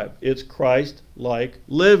describe. It's Christ-like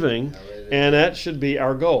living, and that should be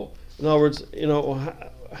our goal. In other words,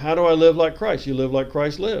 how do I live like Christ? You live like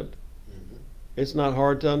Christ lived. It's not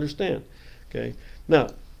hard to understand. Okay. Now,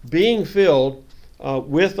 being filled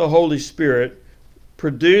with the Holy Spirit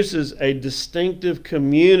produces a distinctive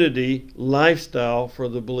community lifestyle for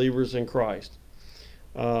the believers in Christ.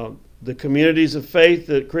 The communities of faith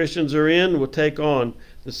that Christians are in will take on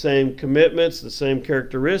the same commitments, the same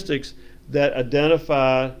characteristics that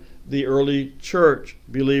identify the early church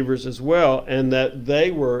believers as well, and that they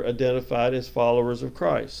were identified as followers of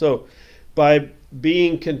Christ. So, by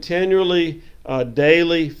being continually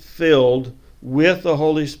daily filled with the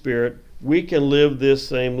Holy Spirit, we can live this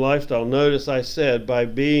same lifestyle. Notice I said by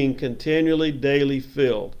being continually daily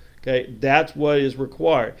filled. Okay, that's what is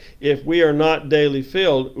required. If we are not daily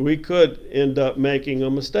filled, we could end up making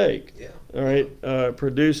a mistake. Yeah. All right,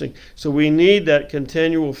 producing. So we need that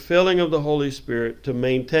continual filling of the Holy Spirit to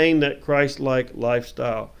maintain that Christ-like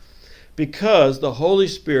lifestyle, because the Holy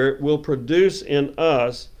Spirit will produce in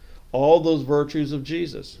us all those virtues of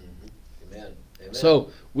Jesus. Amen. Amen.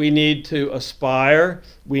 So we need to aspire,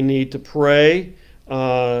 we need to pray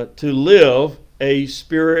to live a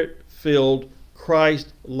Spirit-filled,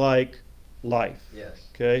 Christ-like life. Yes.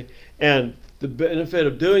 Okay? And the benefit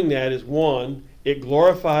of doing that is, one, it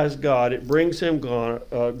glorifies God, it brings Him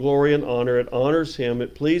glory and honor, it honors Him,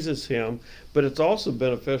 it pleases Him, but it's also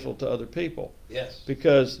beneficial to other people. Yes.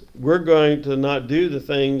 Because we're going to not do the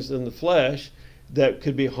things in the flesh that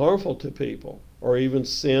could be harmful to people, or even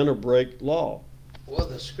sin or break law. Well,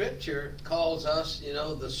 the scripture calls us,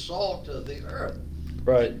 the salt of the earth.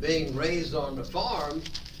 Right. And being raised on the farm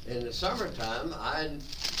in the summertime, and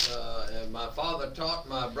my father taught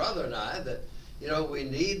my brother and I that, we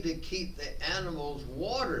need to keep the animals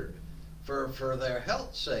watered for their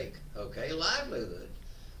health's sake, okay, livelihood.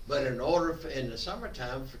 But in order in the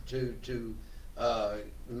summertime to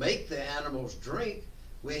make the animals drink,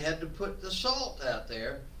 we had to put the salt out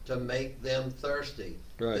there to make them thirsty.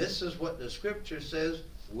 Right. This is what the scripture says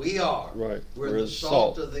we are. Right. We're the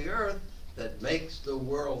salt of the earth that makes the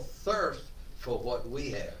world thirst for what we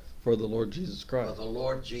have. For the Lord Jesus Christ. For the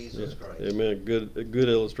Lord Jesus Christ. Amen. Good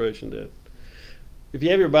illustration, Dad. if you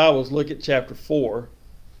have your Bibles, look at chapter 4.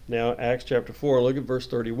 Now, Acts chapter 4, look at verse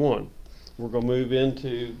 31. We're going to move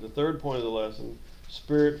into the third point of the lesson,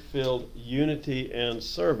 Spirit-filled unity and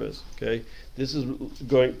service. Okay, this is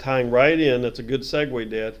tying right in. That's a good segue,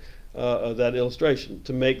 Dad, of that illustration,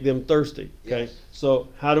 to make them thirsty. Okay, Yes. so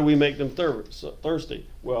how do we make them thirsty?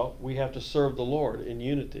 Well, we have to serve the Lord in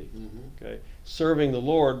unity. Mm-hmm. Okay, serving the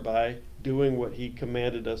Lord by doing what He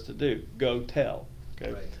commanded us to do. Go tell.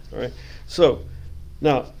 Okay, Right. all right. So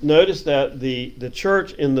now notice that the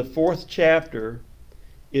church in the 4th chapter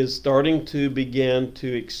is starting to begin to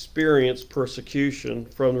experience persecution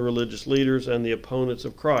from the religious leaders and the opponents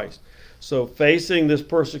of Christ. So facing this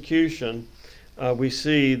persecution, we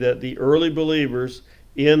see that the early believers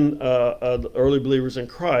in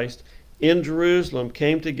Christ in Jerusalem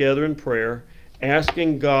came together in prayer,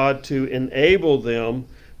 asking God to enable them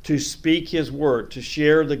to speak His word, to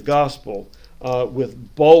share the gospel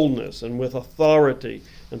with boldness and with authority.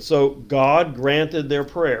 And so God granted their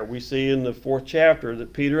prayer. We see in the 4th chapter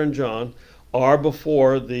that Peter and John are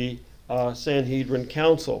before the Sanhedrin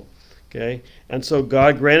Council. Okay? And so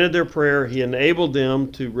God granted their prayer. He enabled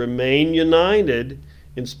them to remain united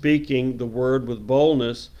in speaking the word with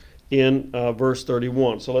boldness in verse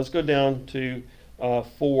 31. So let's go down to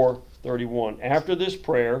 4:31. After this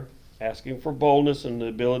prayer, asking for boldness and the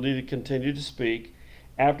ability to continue to speak,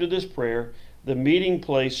 after this prayer, the meeting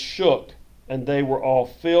place shook, and they were all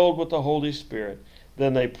filled with the Holy Spirit.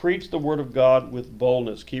 Then they preached the word of God with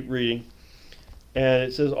boldness. Keep reading. And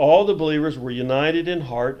it says, all the believers were united in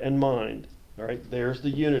heart and mind. All right, there's the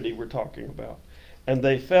unity we're talking about. And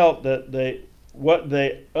they felt that what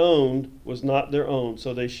they owned was not their own,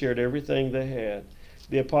 so they shared everything they had.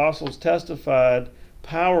 The apostles testified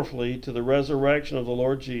powerfully to the resurrection of the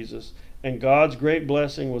Lord Jesus, and God's great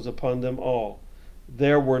blessing was upon them all.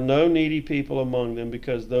 There were no needy people among them,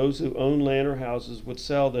 because those who owned land or houses would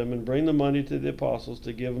sell them and bring the money to the apostles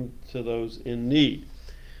to give them to those in need.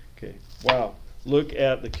 Okay, wow. Look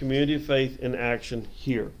at the community of faith in action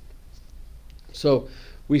here. So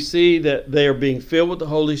we see that they are being filled with the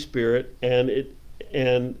Holy Spirit,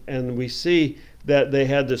 and we see that they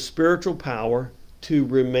had the spiritual power to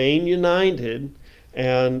remain united,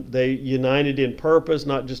 and they united in purpose,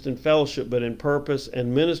 not just in fellowship, but in purpose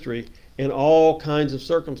and ministry in all kinds of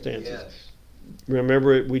circumstances. Yes.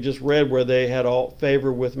 Remember, we just read where they had all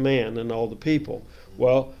favor with man and all the people.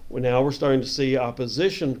 Well, now we're starting to see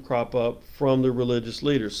opposition crop up from the religious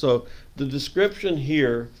leaders. So the description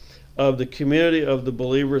here of the community of the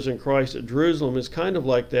believers in Christ at Jerusalem is kind of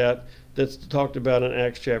like that's talked about in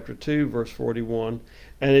Acts chapter 2, verse 41.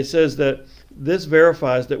 And it says that this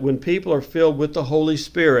verifies that when people are filled with the Holy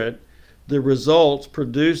Spirit, the results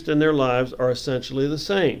produced in their lives are essentially the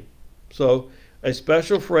same. So a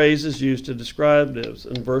special phrase is used to describe this.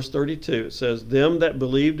 In verse 32, it says, them that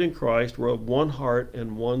believed in Christ were of one heart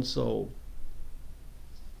and one soul.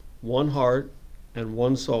 One heart and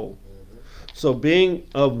one soul. So being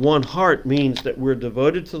of one heart means that we're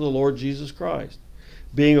devoted to the Lord Jesus Christ.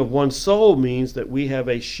 Being of one soul means that we have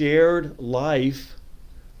a shared life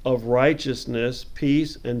of righteousness,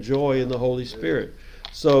 peace, and joy in the Holy Spirit.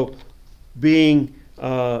 So being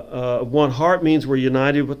one heart means we're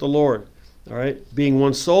united with the Lord. All right? Being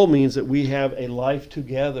one soul means that we have a life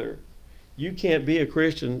together. You can't be a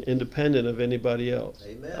Christian independent of anybody else,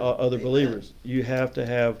 other Amen. believers. You have to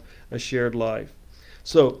have a shared life.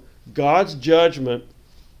 So God's judgment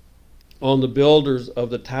on the builders of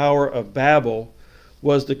the Tower of Babel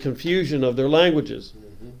was the confusion of their languages.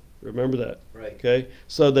 Mm-hmm. Remember that. Right. Okay?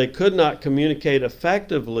 So they could not communicate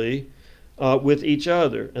effectively with each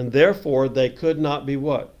other, and therefore they could not be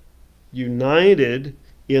what? United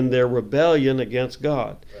in their rebellion against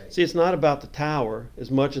God. Right. See, it's not about the tower as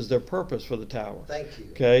much as their purpose for the tower. Thank you.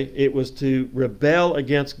 Okay? It was to rebel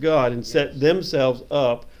against God and set themselves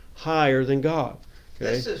up higher than God.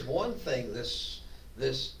 Okay? This is one thing, this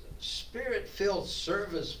spirit-filled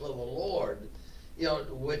service for the Lord,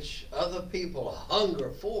 which other people hunger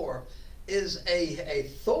for, is a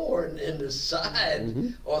thorn in the side, Mm-hmm.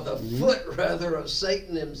 or the foot rather of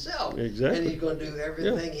Satan himself. Exactly. And he's going to do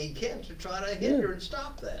everything he can to try to hinder and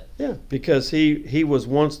stop that. Yeah, because he was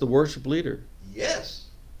once the worship leader, Yes.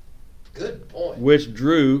 Good point. which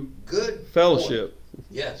drew Good fellowship. point.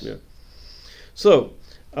 Yes. Yeah. So,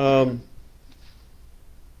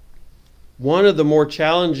 one of the more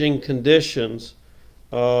challenging conditions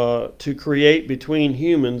to create between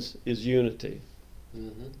humans is unity.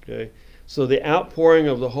 Mm-hmm. Okay, so the outpouring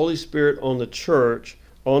of the Holy Spirit on the church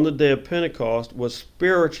on the day of Pentecost was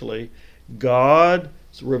spiritually God's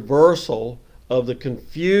reversal of the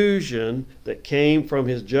confusion that came from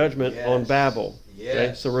His judgment on Babel.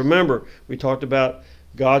 Yes. So remember, we talked about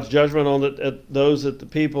God's judgment on the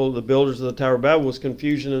people, the builders of the Tower of Babel, was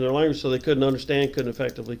confusion in their language, so they couldn't understand, couldn't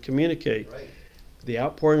effectively communicate. Right. The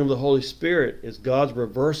outpouring of the Holy Spirit is God's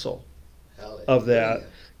reversal of that.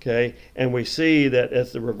 Okay, and we see that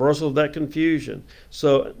it's the reversal of that confusion.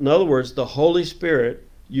 So, in other words, the Holy Spirit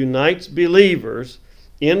unites believers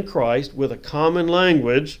in Christ with a common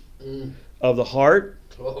language of the heart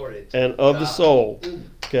and of the soul.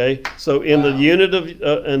 Okay, so in the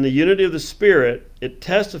unity of the Spirit, it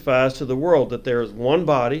testifies to the world that there is one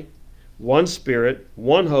body, one Spirit,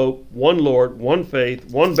 one hope, one Lord, one faith,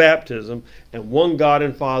 one baptism, and one God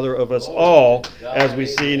and Father of us all, as we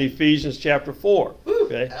see in Ephesians chapter 4.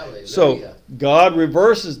 Okay, so God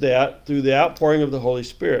reverses that through the outpouring of the Holy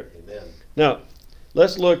Spirit. Amen. Now,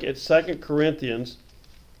 let's look at 2 Corinthians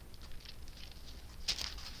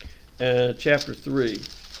chapter 3.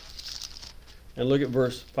 And look at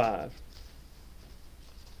verse 5.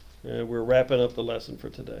 And we're wrapping up the lesson for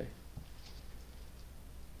today.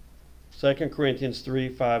 2 Corinthians 3,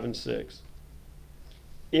 5, and 6.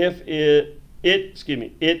 It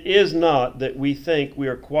is not that we think we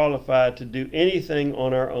are qualified to do anything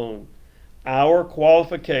on our own. Our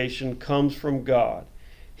qualification comes from God.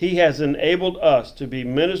 He has enabled us to be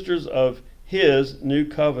ministers of His new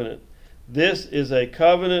covenant. This is a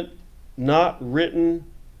covenant not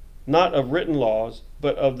of written laws,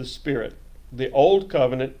 but of the Spirit. The old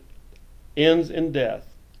covenant ends in death,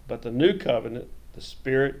 but the new covenant, the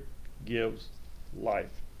Spirit, gives life.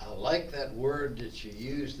 I like that word that you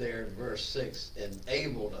used there in verse 6,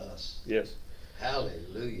 enabled us. Yes.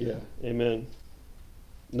 Hallelujah. Yeah. Amen.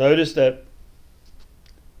 Notice that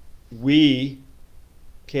we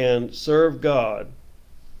can serve God,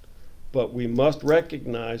 but we must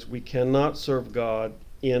recognize we cannot serve God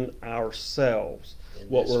in ourselves.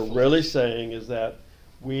 What we're really saying is that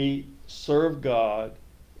we serve God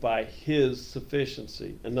by His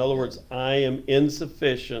sufficiency. In other words, I am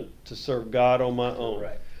insufficient to serve God on my own.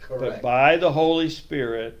 Correct. But by the Holy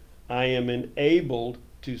Spirit, I am enabled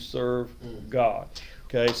to serve God.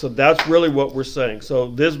 Okay, so that's really what we're saying. So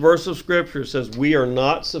this verse of Scripture says we are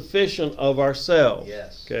not sufficient of ourselves.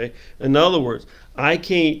 Yes. Okay, in other words, I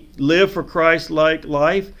can't live for Christ-like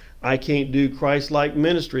life. I can't do Christ-like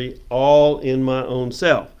ministry all in my own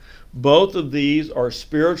self. Both of these are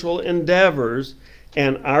spiritual endeavors,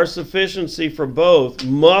 and our sufficiency for both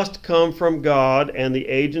must come from God and the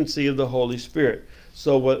agency of the Holy Spirit.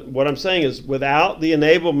 So what I'm saying is, without the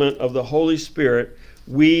enablement of the Holy Spirit,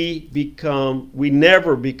 we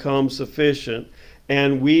never become sufficient,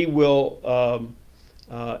 and we will,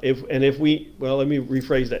 let me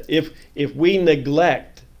rephrase that. If we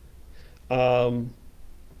neglect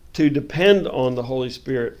to depend on the Holy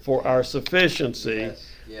Spirit for our sufficiency,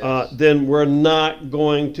 then we're not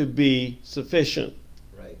going to be sufficient.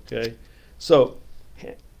 Right. Okay? So,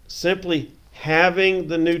 simply having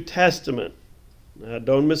the New Testament, now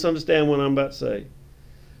don't misunderstand what I'm about to say.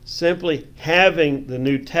 Simply having the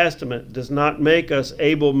New Testament does not make us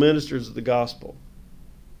able ministers of the gospel.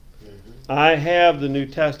 Mm-hmm. I have the New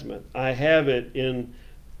Testament. I have it in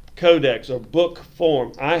codex or book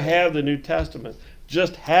form. I have the New Testament.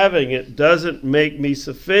 Just having it doesn't make me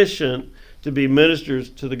sufficient to be ministers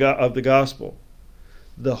of the gospel.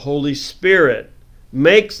 The Holy Spirit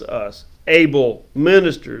makes us able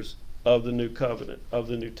ministers of the new covenant, of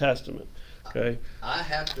the New Testament. Okay? I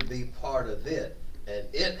have to be part of it, and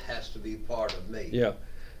it has to be part of me. Yeah.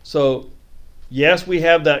 So, yes, we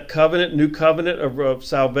have that covenant, new covenant of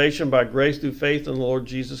salvation by grace through faith in the Lord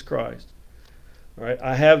Jesus Christ. All right?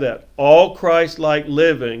 I have that. All Christ-like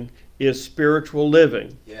living is spiritual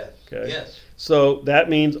living. Yes. Okay? Yes. So that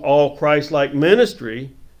means all Christ-like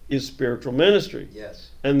ministry is spiritual ministry. Yes.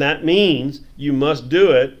 And that means you must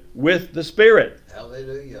do it with the Spirit.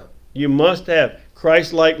 Hallelujah. You must have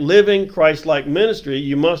Christ-like living, Christ-like ministry.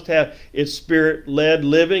 You must have its Spirit-led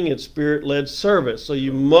living, its Spirit-led service. So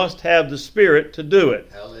you must have the Spirit to do it,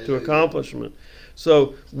 Hallelujah. to accomplishment.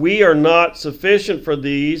 So we are not sufficient for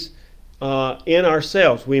these in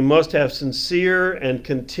ourselves. We must have sincere and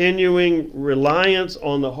continuing reliance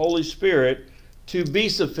on the Holy Spirit to be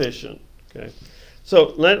sufficient. Okay,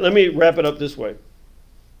 so let me wrap it up this way.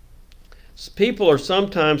 People are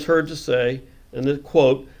sometimes heard to say, and this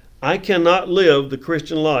quote, "I cannot live the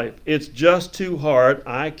Christian life. It's just too hard.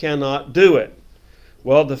 I cannot do it."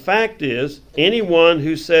 Well, the fact is, anyone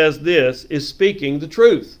who says this is speaking the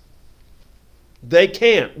truth. They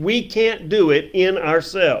can't. We can't do it in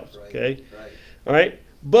ourselves. Okay? Right. All right?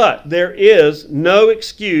 But there is no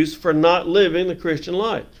excuse for not living the Christian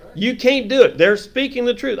life. Right. You can't do it. They're speaking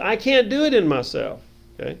the truth. I can't do it in myself.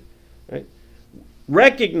 Okay? Right?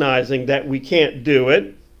 recognizing that we can't do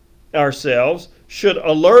it ourselves should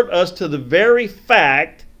alert us to the very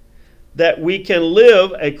fact that we can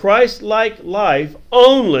live a Christ-like life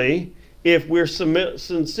only if we're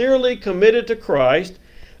sincerely committed to Christ,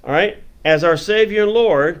 all right, as our Savior and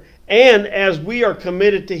Lord. And as we are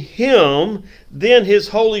committed to Him, then His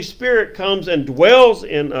Holy Spirit comes and dwells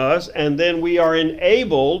in us, and then we are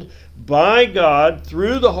enabled by God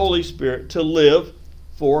through the Holy Spirit to live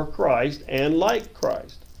for Christ and like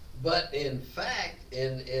Christ. But in fact,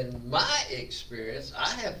 in my experience, I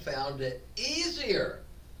have found it easier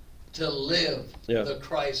to live the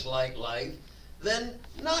Christ-like life than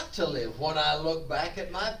not to live when I look back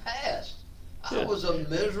at my past. I was a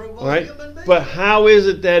miserable human being. But how is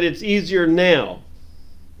it that it's easier now?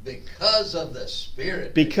 Because of the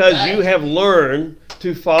Spirit. Because you have learned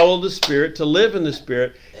to follow the Spirit, to live in the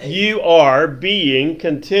Spirit. Amen. You are being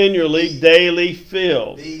continually, daily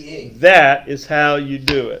filled. That is how you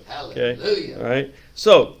do it. Hallelujah. Okay? All right?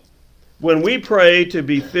 So, when we pray to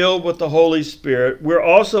be filled with the Holy Spirit, we're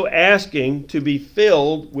also asking to be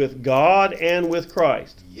filled with God and with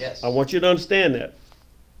Christ. Yes. I want you to understand that.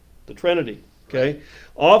 The Trinity. Okay? Right.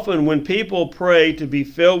 Often when people pray to be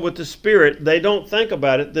filled with the Spirit, they don't think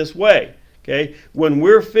about it this way. Okay? When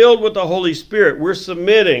we're filled with the Holy Spirit, we're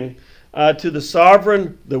submitting to the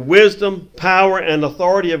sovereign, the wisdom, power, and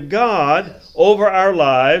authority of God over our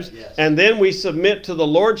lives, and then we submit to the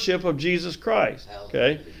lordship of Jesus Christ.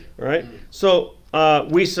 Okay? All right? So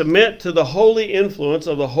we submit to the holy influence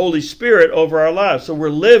of the Holy Spirit over our lives. So we're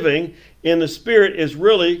living in the Spirit is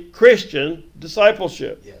really Christian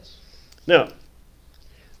discipleship. Yes. Now,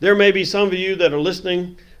 there may be some of you that are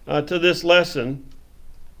listening to this lesson,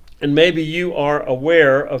 and maybe you are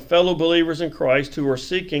aware of fellow believers in Christ who are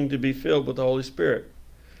seeking to be filled with the Holy Spirit.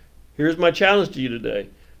 Here's my challenge to you today.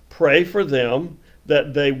 Pray for them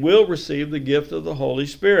that they will receive the gift of the Holy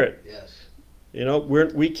Spirit. Yes. You know,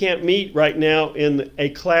 we can't meet right now in a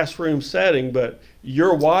classroom setting, but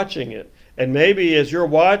you're watching it. And maybe as you're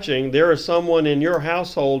watching, there is someone in your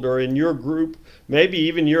household or in your group. Maybe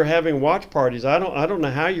even you're having watch parties. I don't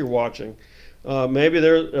know how you're watching. Maybe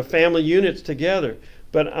they're family units together.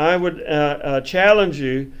 But I would challenge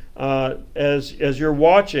you as you're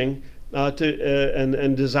watching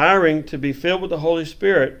and desiring to be filled with the Holy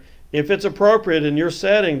Spirit. If it's appropriate in your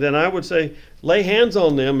setting, then I would say lay hands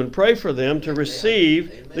on them and pray for them to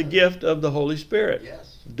receive the gift of the Holy Spirit.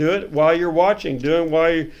 Yes. Do it while you're watching. Do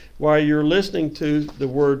it while you're listening to the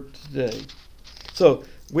Word today. So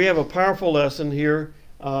we have a powerful lesson here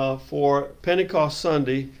for Pentecost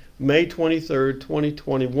Sunday, May 23rd,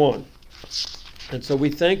 2021. And so we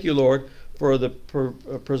thank you, Lord, for the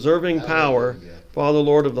preserving power, Father,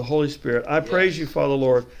 Lord, of the Holy Spirit. I praise you, Father,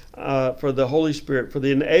 Lord, for the Holy Spirit, for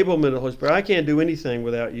the enablement of the Holy Spirit. I can't do anything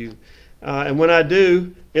without you. And when I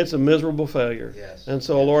do, it's a miserable failure. Yes. And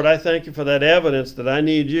so, Lord, I thank you for that evidence that I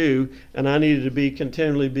need you, and I need to be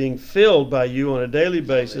continually being filled by you on a daily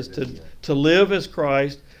basis to live as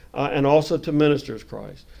Christ and also to minister as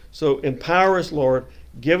Christ. So empower us, Lord.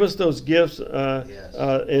 Give us those gifts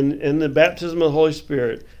in the baptism of the Holy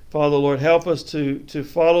Spirit. Father, Lord, help us to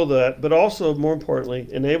follow that, but also, more importantly,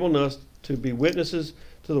 enable us to be witnesses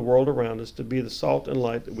to the world around us, to be the salt and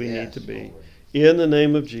light that we need to be. Lord. In the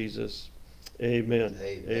name of Jesus, amen.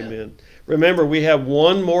 Amen. Remember, we have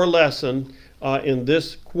one more lesson in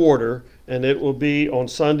this quarter, and it will be on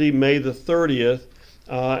Sunday, May the 30th.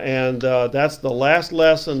 And that's the last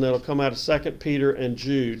lesson that will come out of 2 Peter and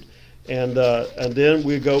Jude. And then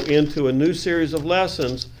we go into a new series of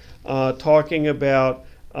lessons talking about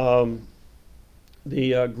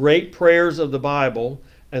the great prayers of the Bible.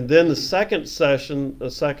 And then the second section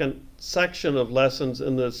of lessons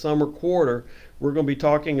in the summer quarter, we're going to be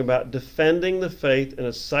talking about defending the faith in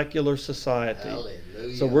a secular society.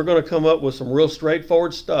 Hallelujah. So we're going to come up with some real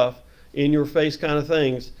straightforward stuff, in your face kind of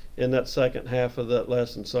things in that second half of that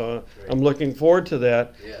lesson. So I'm looking forward to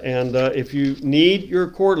that. Yes. And if you need your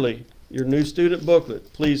quarterly, your new student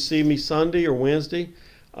booklet, please see me Sunday or Wednesday.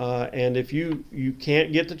 And if you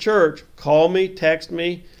can't get to church, call me, text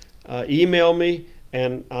me, email me,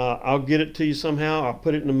 and I'll get it to you somehow. I'll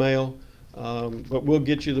put it in the mail, but we'll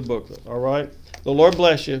get you the booklet. All right? The Lord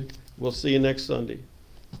bless you. We'll see you next Sunday.